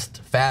infamous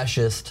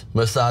fascist,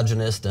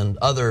 misogynist, and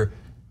other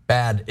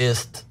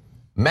badist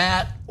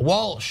Matt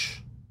Walsh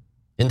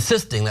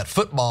insisting that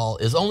football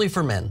is only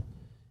for men.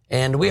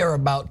 And we are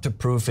about to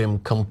prove him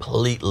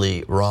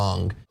completely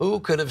wrong. Who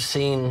could have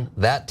seen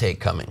that take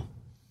coming?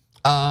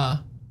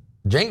 Cenk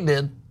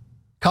did.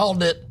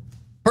 Called it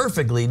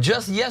perfectly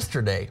just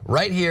yesterday,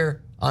 right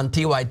here on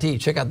TYT.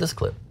 Check out this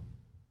clip.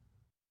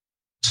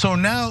 So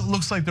now it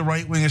looks like the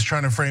right wing is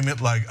trying to frame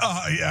it like,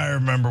 oh yeah, I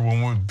remember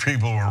when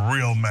people were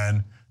real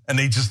men and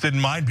they just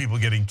didn't mind people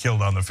getting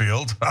killed on the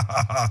field.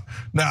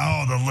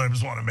 Now the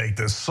libs want to make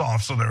this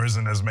soft so there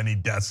isn't as many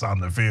deaths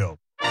on the field.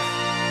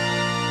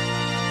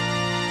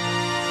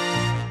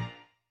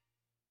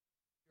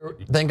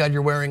 Thank God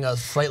you're wearing a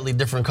slightly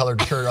different colored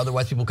shirt.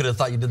 Otherwise, people could have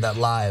thought you did that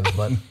live.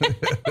 But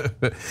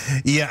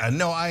yeah,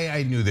 no,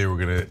 I knew they were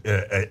going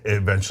to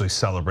eventually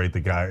celebrate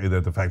the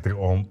fact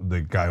that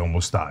the guy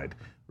almost died,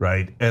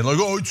 right? And like,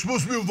 oh, it's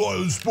supposed to be a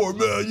violent sport,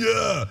 man,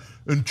 yeah.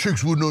 And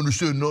chicks wouldn't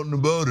understand nothing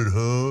about it,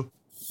 huh?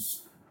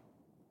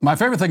 My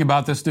favorite thing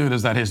about this dude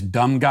is that his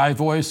dumb guy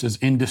voice is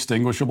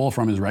indistinguishable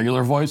from his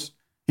regular voice.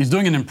 He's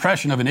doing an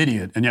impression of an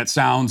idiot and yet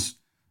sounds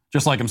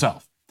just like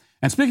himself.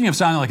 And speaking of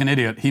sounding like an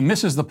idiot, he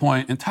misses the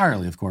point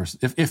entirely, of course.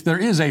 If there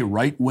is a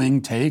right-wing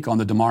take on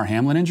the Damar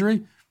Hamlin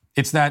injury,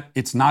 it's that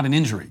it's not an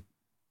injury.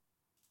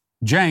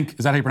 Cenk,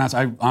 is that how you pronounce it?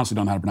 I honestly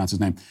don't know how to pronounce his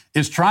name,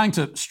 is trying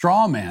to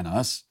straw man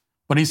us,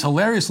 but he's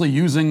hilariously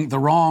using the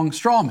wrong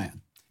straw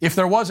man. If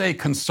there was a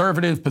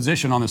conservative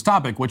position on this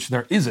topic, which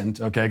there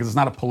isn't, okay, because it's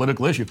not a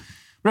political issue,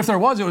 but if there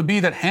was, it would be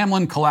that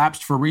Hamlin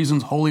collapsed for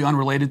reasons wholly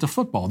unrelated to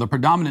football. The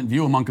predominant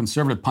view among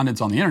conservative pundits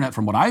on the internet,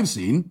 from what I've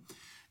seen,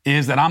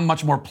 is that I'm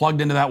much more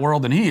plugged into that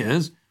world than he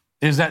is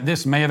that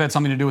this may have had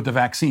something to do with the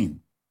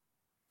vaccine.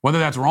 Whether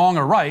that's wrong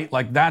or right,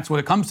 like that's when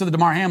it comes to the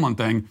Damar Hamlin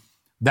thing,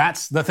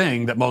 that's the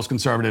thing that most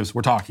conservatives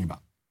were talking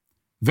about.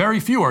 Very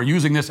few are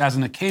using this as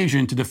an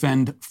occasion to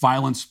defend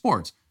violent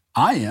sports.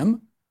 I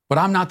am, but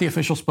I'm not the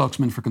official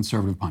spokesman for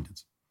conservative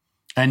pundits.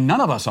 And none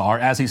of us are,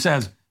 as he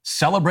says,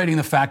 celebrating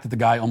the fact that the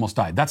guy almost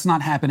died. That's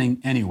not happening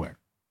anywhere.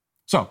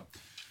 So,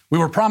 we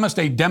were promised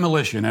a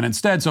demolition, and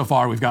instead, so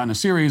far, we've gotten a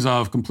series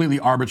of completely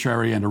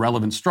arbitrary and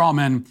irrelevant straw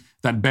men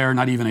that bear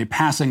not even a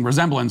passing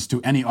resemblance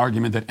to any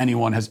argument that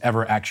anyone has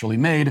ever actually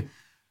made.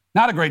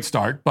 Not a great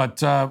start,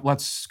 but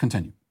let's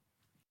continue.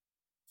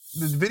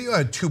 The video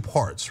had 2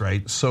 parts,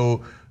 right?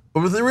 So,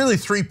 there were really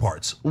 3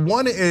 parts.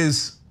 One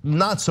is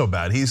not so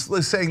bad. He's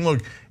saying,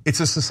 look,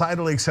 it's a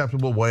societally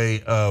acceptable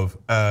way of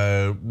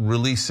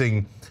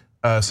releasing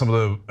some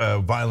of the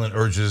violent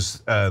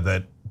urges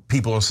that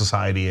people in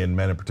society and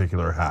men in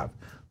particular have.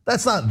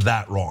 That's not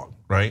that wrong,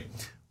 right?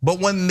 But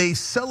when they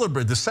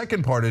celebrate, the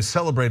second part is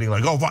celebrating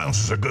like, oh,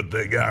 violence is a good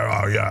thing.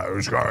 Yeah, oh, yeah,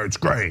 it's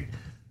great.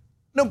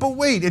 No, but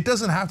wait, it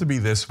doesn't have to be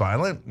this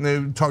violent.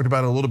 They talked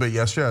about it a little bit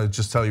yesterday. I'll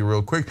just tell you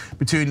real quick.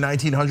 Between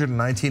 1900 and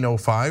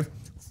 1905,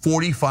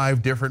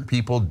 45 different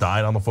people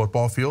died on the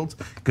football field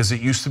because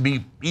it used to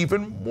be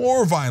even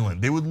more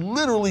violent. They would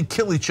literally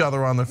kill each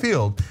other on the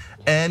field.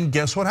 And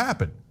guess what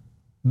happened?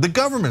 The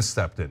government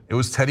stepped in. It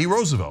was Teddy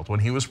Roosevelt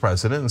when he was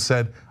president and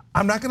said,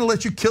 I'm not gonna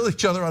let you kill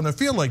each other on the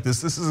field like this.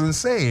 This is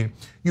insane.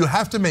 You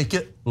have to make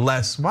it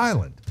less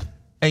violent.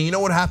 And you know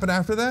what happened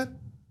after that?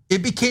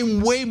 It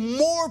became way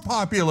more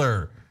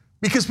popular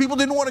because people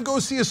didn't want to go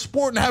see a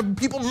sport and have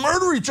people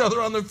murder each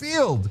other on the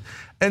field.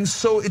 And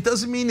so it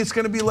doesn't mean it's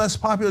gonna be less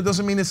popular. It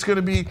doesn't mean it's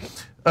gonna be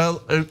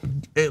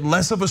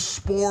less of a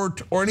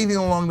sport or anything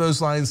along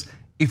those lines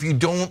if you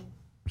don't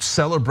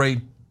celebrate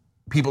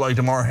people like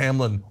Damar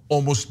Hamlin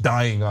almost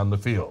dying on the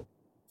field.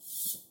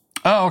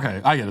 Oh,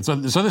 okay, I get it. So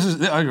this is,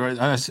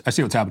 I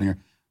see what's happening here.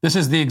 This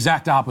is the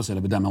exact opposite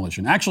of a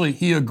demolition. Actually,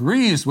 he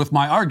agrees with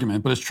my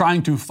argument, but is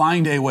trying to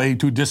find a way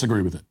to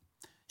disagree with it.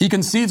 He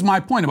concedes my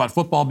point about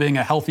football being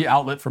a healthy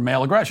outlet for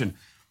male aggression.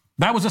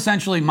 That was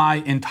essentially my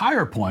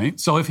entire point.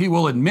 So if he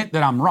will admit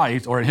that I'm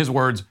right, or in his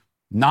words,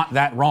 not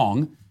that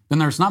wrong, then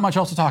there's not much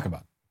else to talk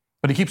about.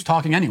 But he keeps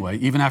talking anyway,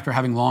 even after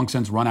having long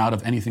since run out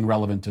of anything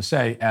relevant to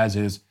say, as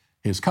is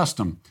his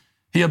custom.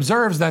 He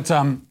observes that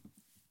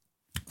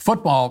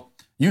football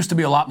used to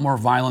be a lot more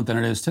violent than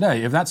it is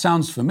today. If that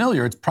sounds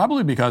familiar, it's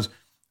probably because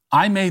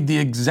I made the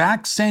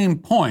exact same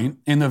point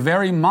in the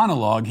very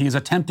monologue he's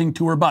attempting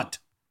to rebut.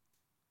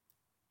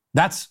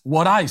 That's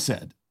what I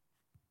said.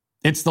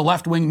 It's the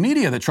left-wing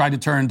media that tried to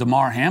turn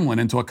Damar Hamlin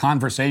into a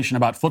conversation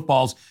about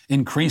football's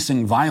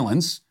increasing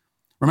violence.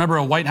 Remember,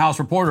 a White House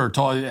reporter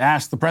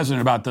asked the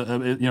president about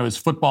is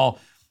football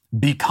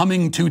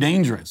becoming too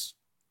dangerous?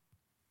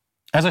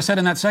 As I said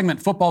in that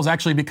segment, football is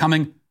actually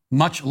becoming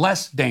much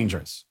less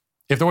dangerous.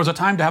 If there was a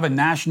time to have a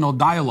national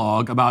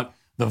dialogue about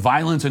the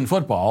violence in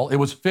football, it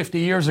was 50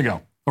 years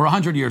ago or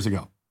 100 years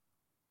ago.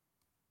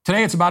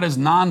 Today, it's about as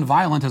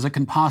non-violent as it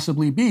can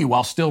possibly be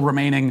while still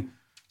remaining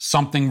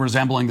something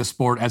resembling the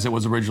sport as it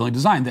was originally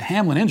designed. The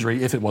Hamlin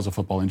injury, if it was a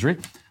football injury,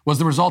 was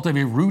the result of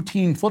a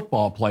routine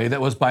football play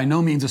that was by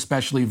no means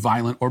especially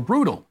violent or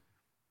brutal.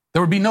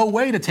 There would be no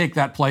way to take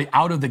that play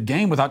out of the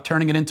game without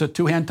turning it into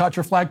two-hand touch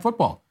or flag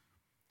football.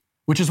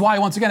 Which is why,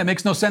 once again, it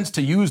makes no sense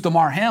to use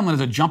Damar Hamlin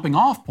as a jumping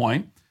off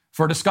point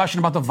for a discussion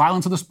about the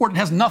violence of the sport. It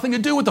has nothing to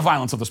do with the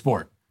violence of the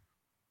sport.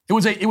 It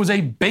was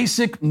a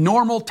basic,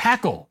 normal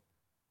tackle.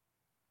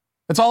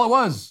 That's all it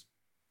was.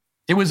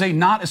 It was a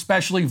not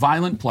especially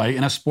violent play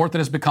in a sport that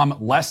has become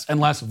less and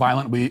less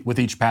violent with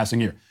each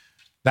passing year.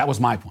 That was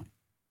my point.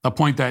 A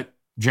point that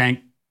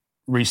Cenk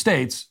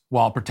restates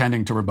while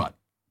pretending to rebut.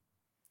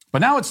 But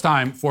now it's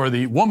time for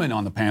the woman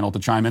on the panel to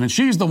chime in, and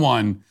she's the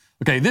one,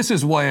 okay, this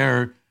is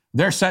where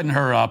they're setting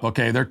her up,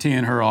 okay, they're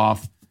teeing her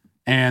off,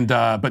 and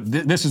but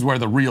this is where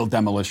the real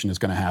demolition is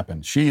going to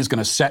happen. She's going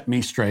to set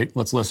me straight.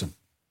 Let's listen.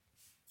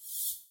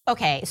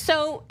 Okay,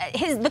 so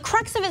the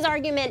crux of his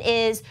argument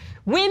is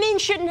women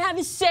shouldn't have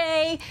a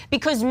say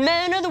because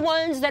men are the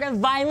ones that have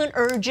violent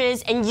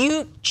urges and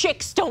you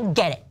chicks don't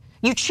get it.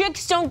 You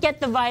chicks don't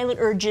get the violent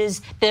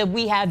urges that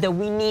we have that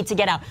we need to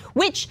get out,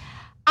 which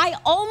I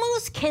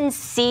almost can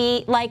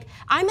see, like,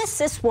 I'm a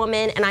cis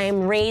woman and I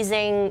am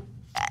raising,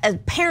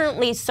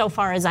 apparently so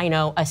far as I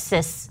know, a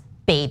cis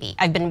baby.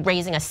 I've been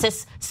raising a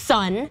cis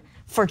son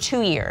for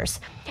 2 years.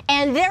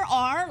 And there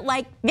are,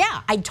 like,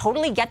 yeah, I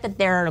totally get that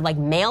there are like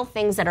male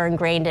things that are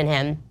ingrained in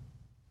him.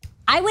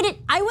 I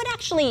would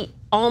actually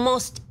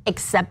almost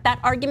accept that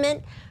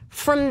argument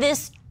from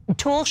this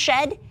tool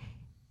shed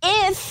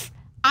if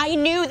I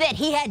knew that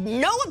he had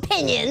no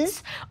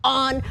opinions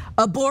on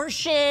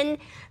abortion,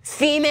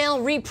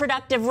 female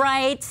reproductive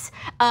rights,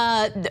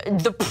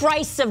 the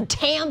price of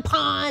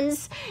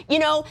tampons,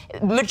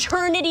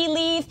 maternity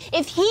leave.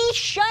 If he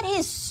shut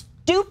his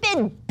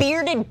stupid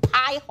bearded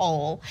pie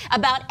hole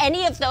about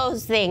any of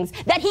those things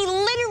that he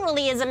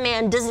literally as a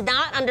man does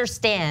not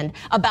understand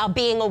about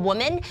being a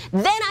woman,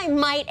 then I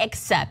might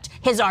accept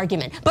his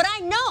argument. But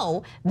I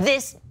know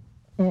this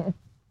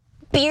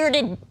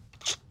bearded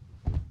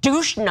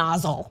douche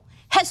nozzle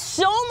has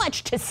so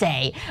much to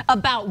say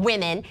about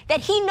women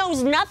that he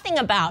knows nothing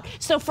about.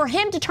 So for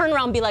him to turn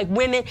around and be like,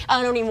 women,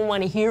 I don't even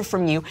want to hear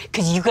from you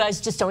because you guys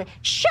just don't.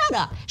 Shut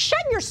up.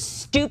 Shut your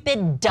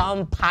stupid,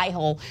 dumb pie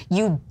hole,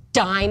 you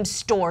dime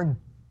store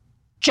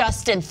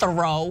Justin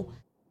Thoreau.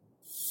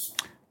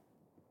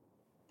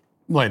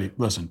 Lady,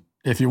 listen,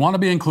 if you want to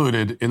be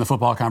included in the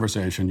football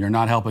conversation, you're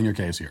not helping your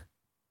case here.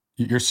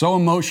 You're so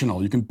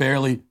emotional, you can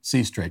barely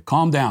see straight.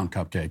 Calm down,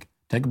 Cupcake.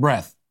 Take a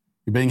breath.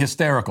 You're being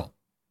hysterical.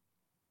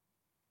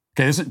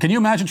 Okay, can you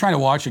imagine trying to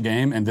watch a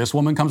game and this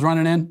woman comes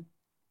running in?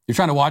 You're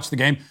trying to watch the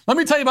game. Let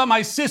me tell you about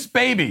my cis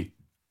baby.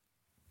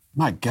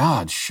 My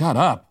God, shut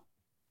up.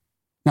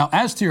 Now,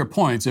 as to your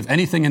points, if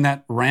anything in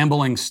that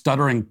rambling,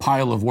 stuttering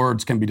pile of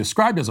words can be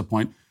described as a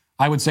point,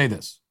 I would say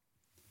this.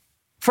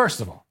 First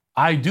of all,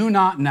 I do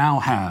not now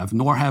have,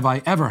 nor have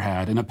I ever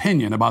had, an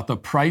opinion about the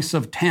price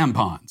of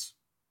tampons.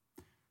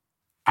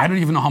 I don't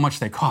even know how much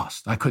they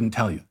cost. I couldn't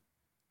tell you.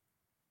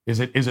 Is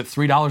it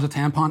 $3 a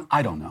tampon?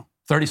 I don't know.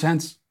 30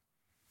 cents?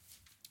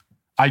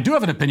 I do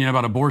have an opinion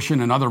about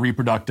abortion and other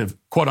reproductive,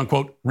 quote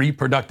unquote,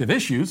 reproductive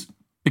issues,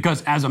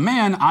 because as a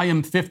man, I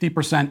am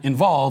 50%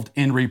 involved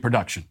in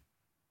reproduction.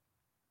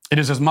 It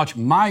is as much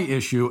my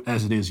issue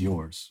as it is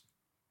yours.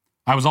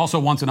 I was also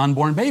once an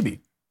unborn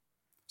baby.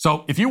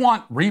 So if you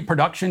want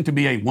reproduction to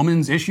be a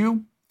woman's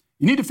issue,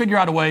 you need to figure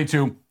out a way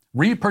to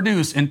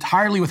reproduce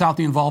entirely without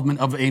the involvement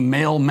of a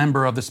male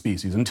member of the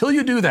species. Until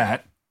you do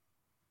that,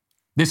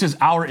 this is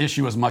our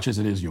issue as much as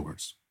it is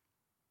yours.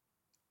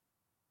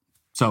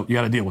 So you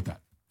got to deal with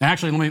that. And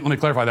actually, let me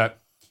clarify that.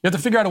 You have to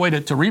figure out a way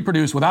to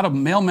reproduce without a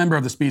male member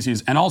of the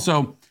species and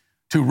also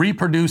to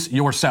reproduce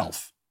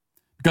yourself.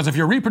 Because if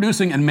you're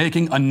reproducing and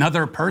making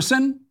another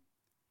person,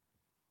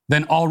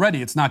 then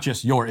already it's not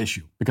just your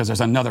issue because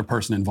there's another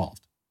person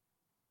involved.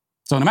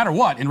 So no matter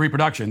what, in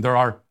reproduction, there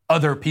are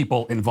other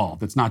people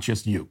involved. It's not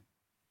just you.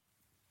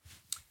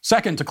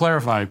 Second, to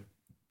clarify,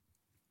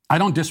 I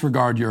don't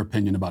disregard your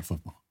opinion about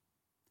football.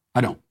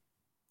 I don't.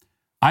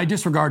 I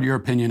disregard your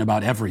opinion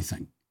about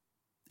everything,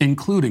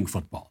 including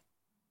football.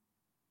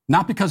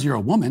 Not because you're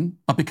a woman,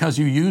 but because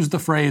you use the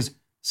phrase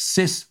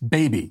cis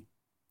baby.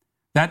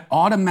 That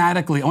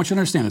automatically, I want you to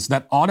understand this,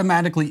 that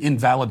automatically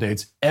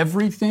invalidates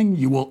everything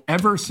you will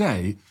ever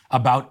say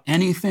about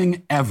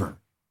anything ever.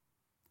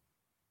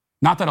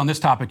 Not that on this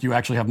topic you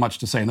actually have much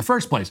to say in the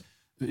first place.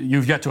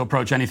 You've yet to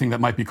approach anything that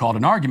might be called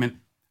an argument,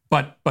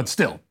 but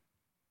still.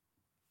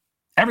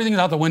 Everything is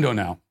out the window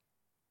now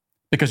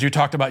because you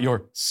talked about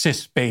your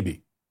cis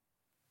baby.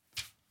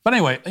 But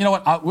anyway, you know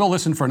what? We'll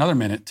listen for another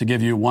minute to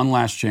give you one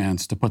last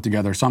chance to put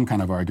together some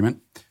kind of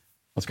argument.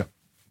 Let's go.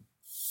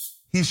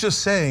 He's just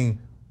saying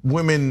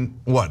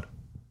women, what,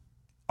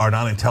 are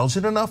not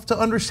intelligent enough to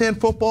understand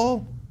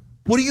football?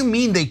 What do you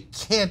mean they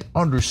can't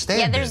understand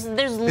Yeah, there's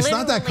it's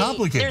not that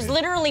complicated. There's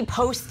literally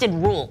posted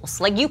rules.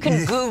 Like you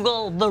can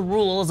Google the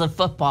rules of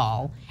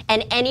football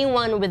and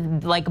anyone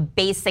with like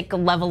basic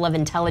level of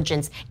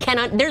intelligence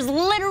cannot, there's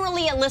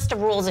literally a list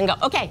of rules and go,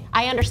 okay,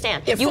 I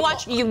understand. You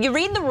watch, you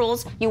read the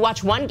rules, you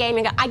watch one game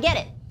and go, I get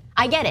it.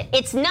 I get it.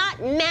 It's not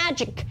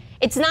magic.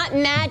 It's not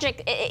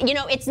magic.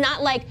 It's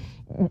not like,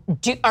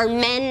 are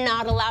men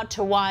not allowed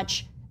to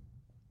watch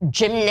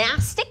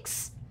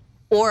gymnastics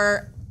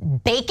or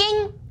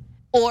baking?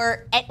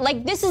 Or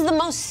like this is the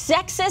most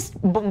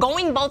sexist,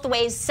 going both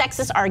ways,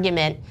 sexist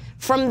argument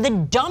from the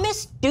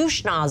dumbest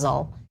douche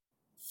nozzle.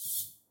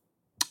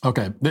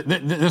 Okay,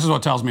 this is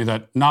what tells me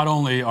that not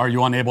only are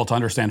you unable to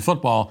understand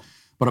football,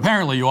 but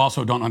apparently you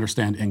also don't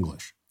understand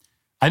English.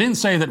 I didn't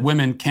say that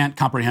women can't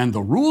comprehend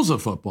the rules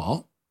of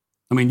football.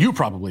 I mean, you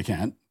probably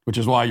can't, which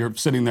is why you're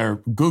sitting there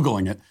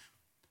Googling it.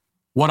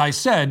 What I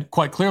said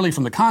quite clearly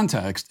from the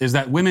context is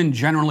that women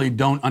generally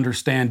don't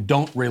understand,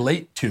 don't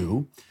relate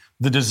to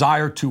the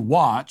desire to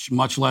watch,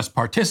 much less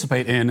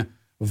participate in,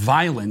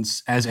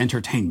 violence as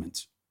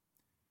entertainment.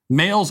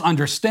 Males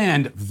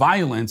understand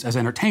violence as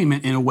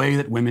entertainment in a way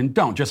that women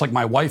don't, just like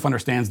my wife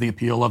understands the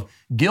appeal of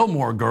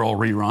Gilmore Girl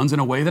reruns in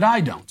a way that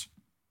I don't.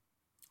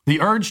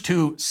 The urge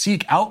to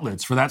seek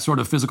outlets for that sort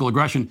of physical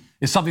aggression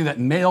is something that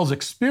males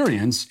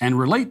experience and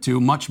relate to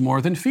much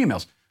more than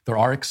females. There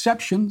are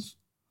exceptions,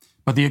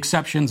 but the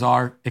exceptions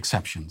are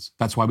exceptions.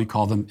 That's why we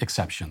call them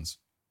exceptions.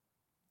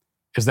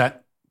 Is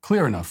that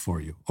clear enough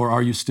for you, or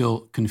are you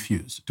still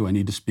confused? Do I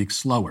need to speak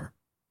slower?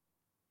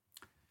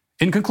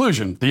 In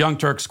conclusion, the Young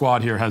Turk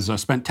squad here has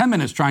spent 10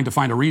 minutes trying to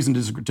find a reason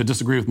to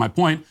disagree with my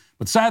point,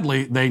 but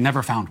sadly, they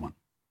never found one.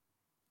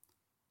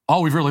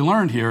 All we've really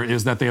learned here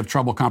is that they have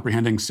trouble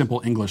comprehending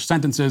simple English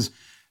sentences,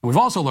 and we've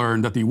also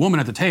learned that the woman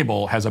at the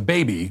table has a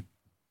baby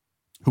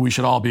who we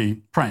should all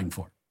be praying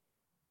for.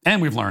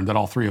 And we've learned that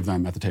all three of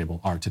them at the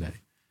table are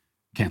today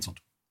canceled.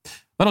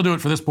 That'll do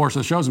it for this portion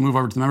of the show. As we move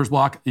over to the members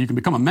block, you can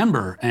become a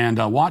member and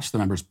watch the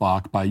members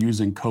block by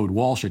using code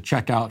Walsh at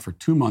checkout for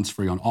 2 months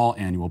free on all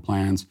annual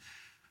plans.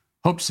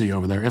 Hope to see you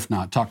over there. If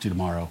not, talk to you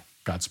tomorrow.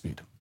 Godspeed.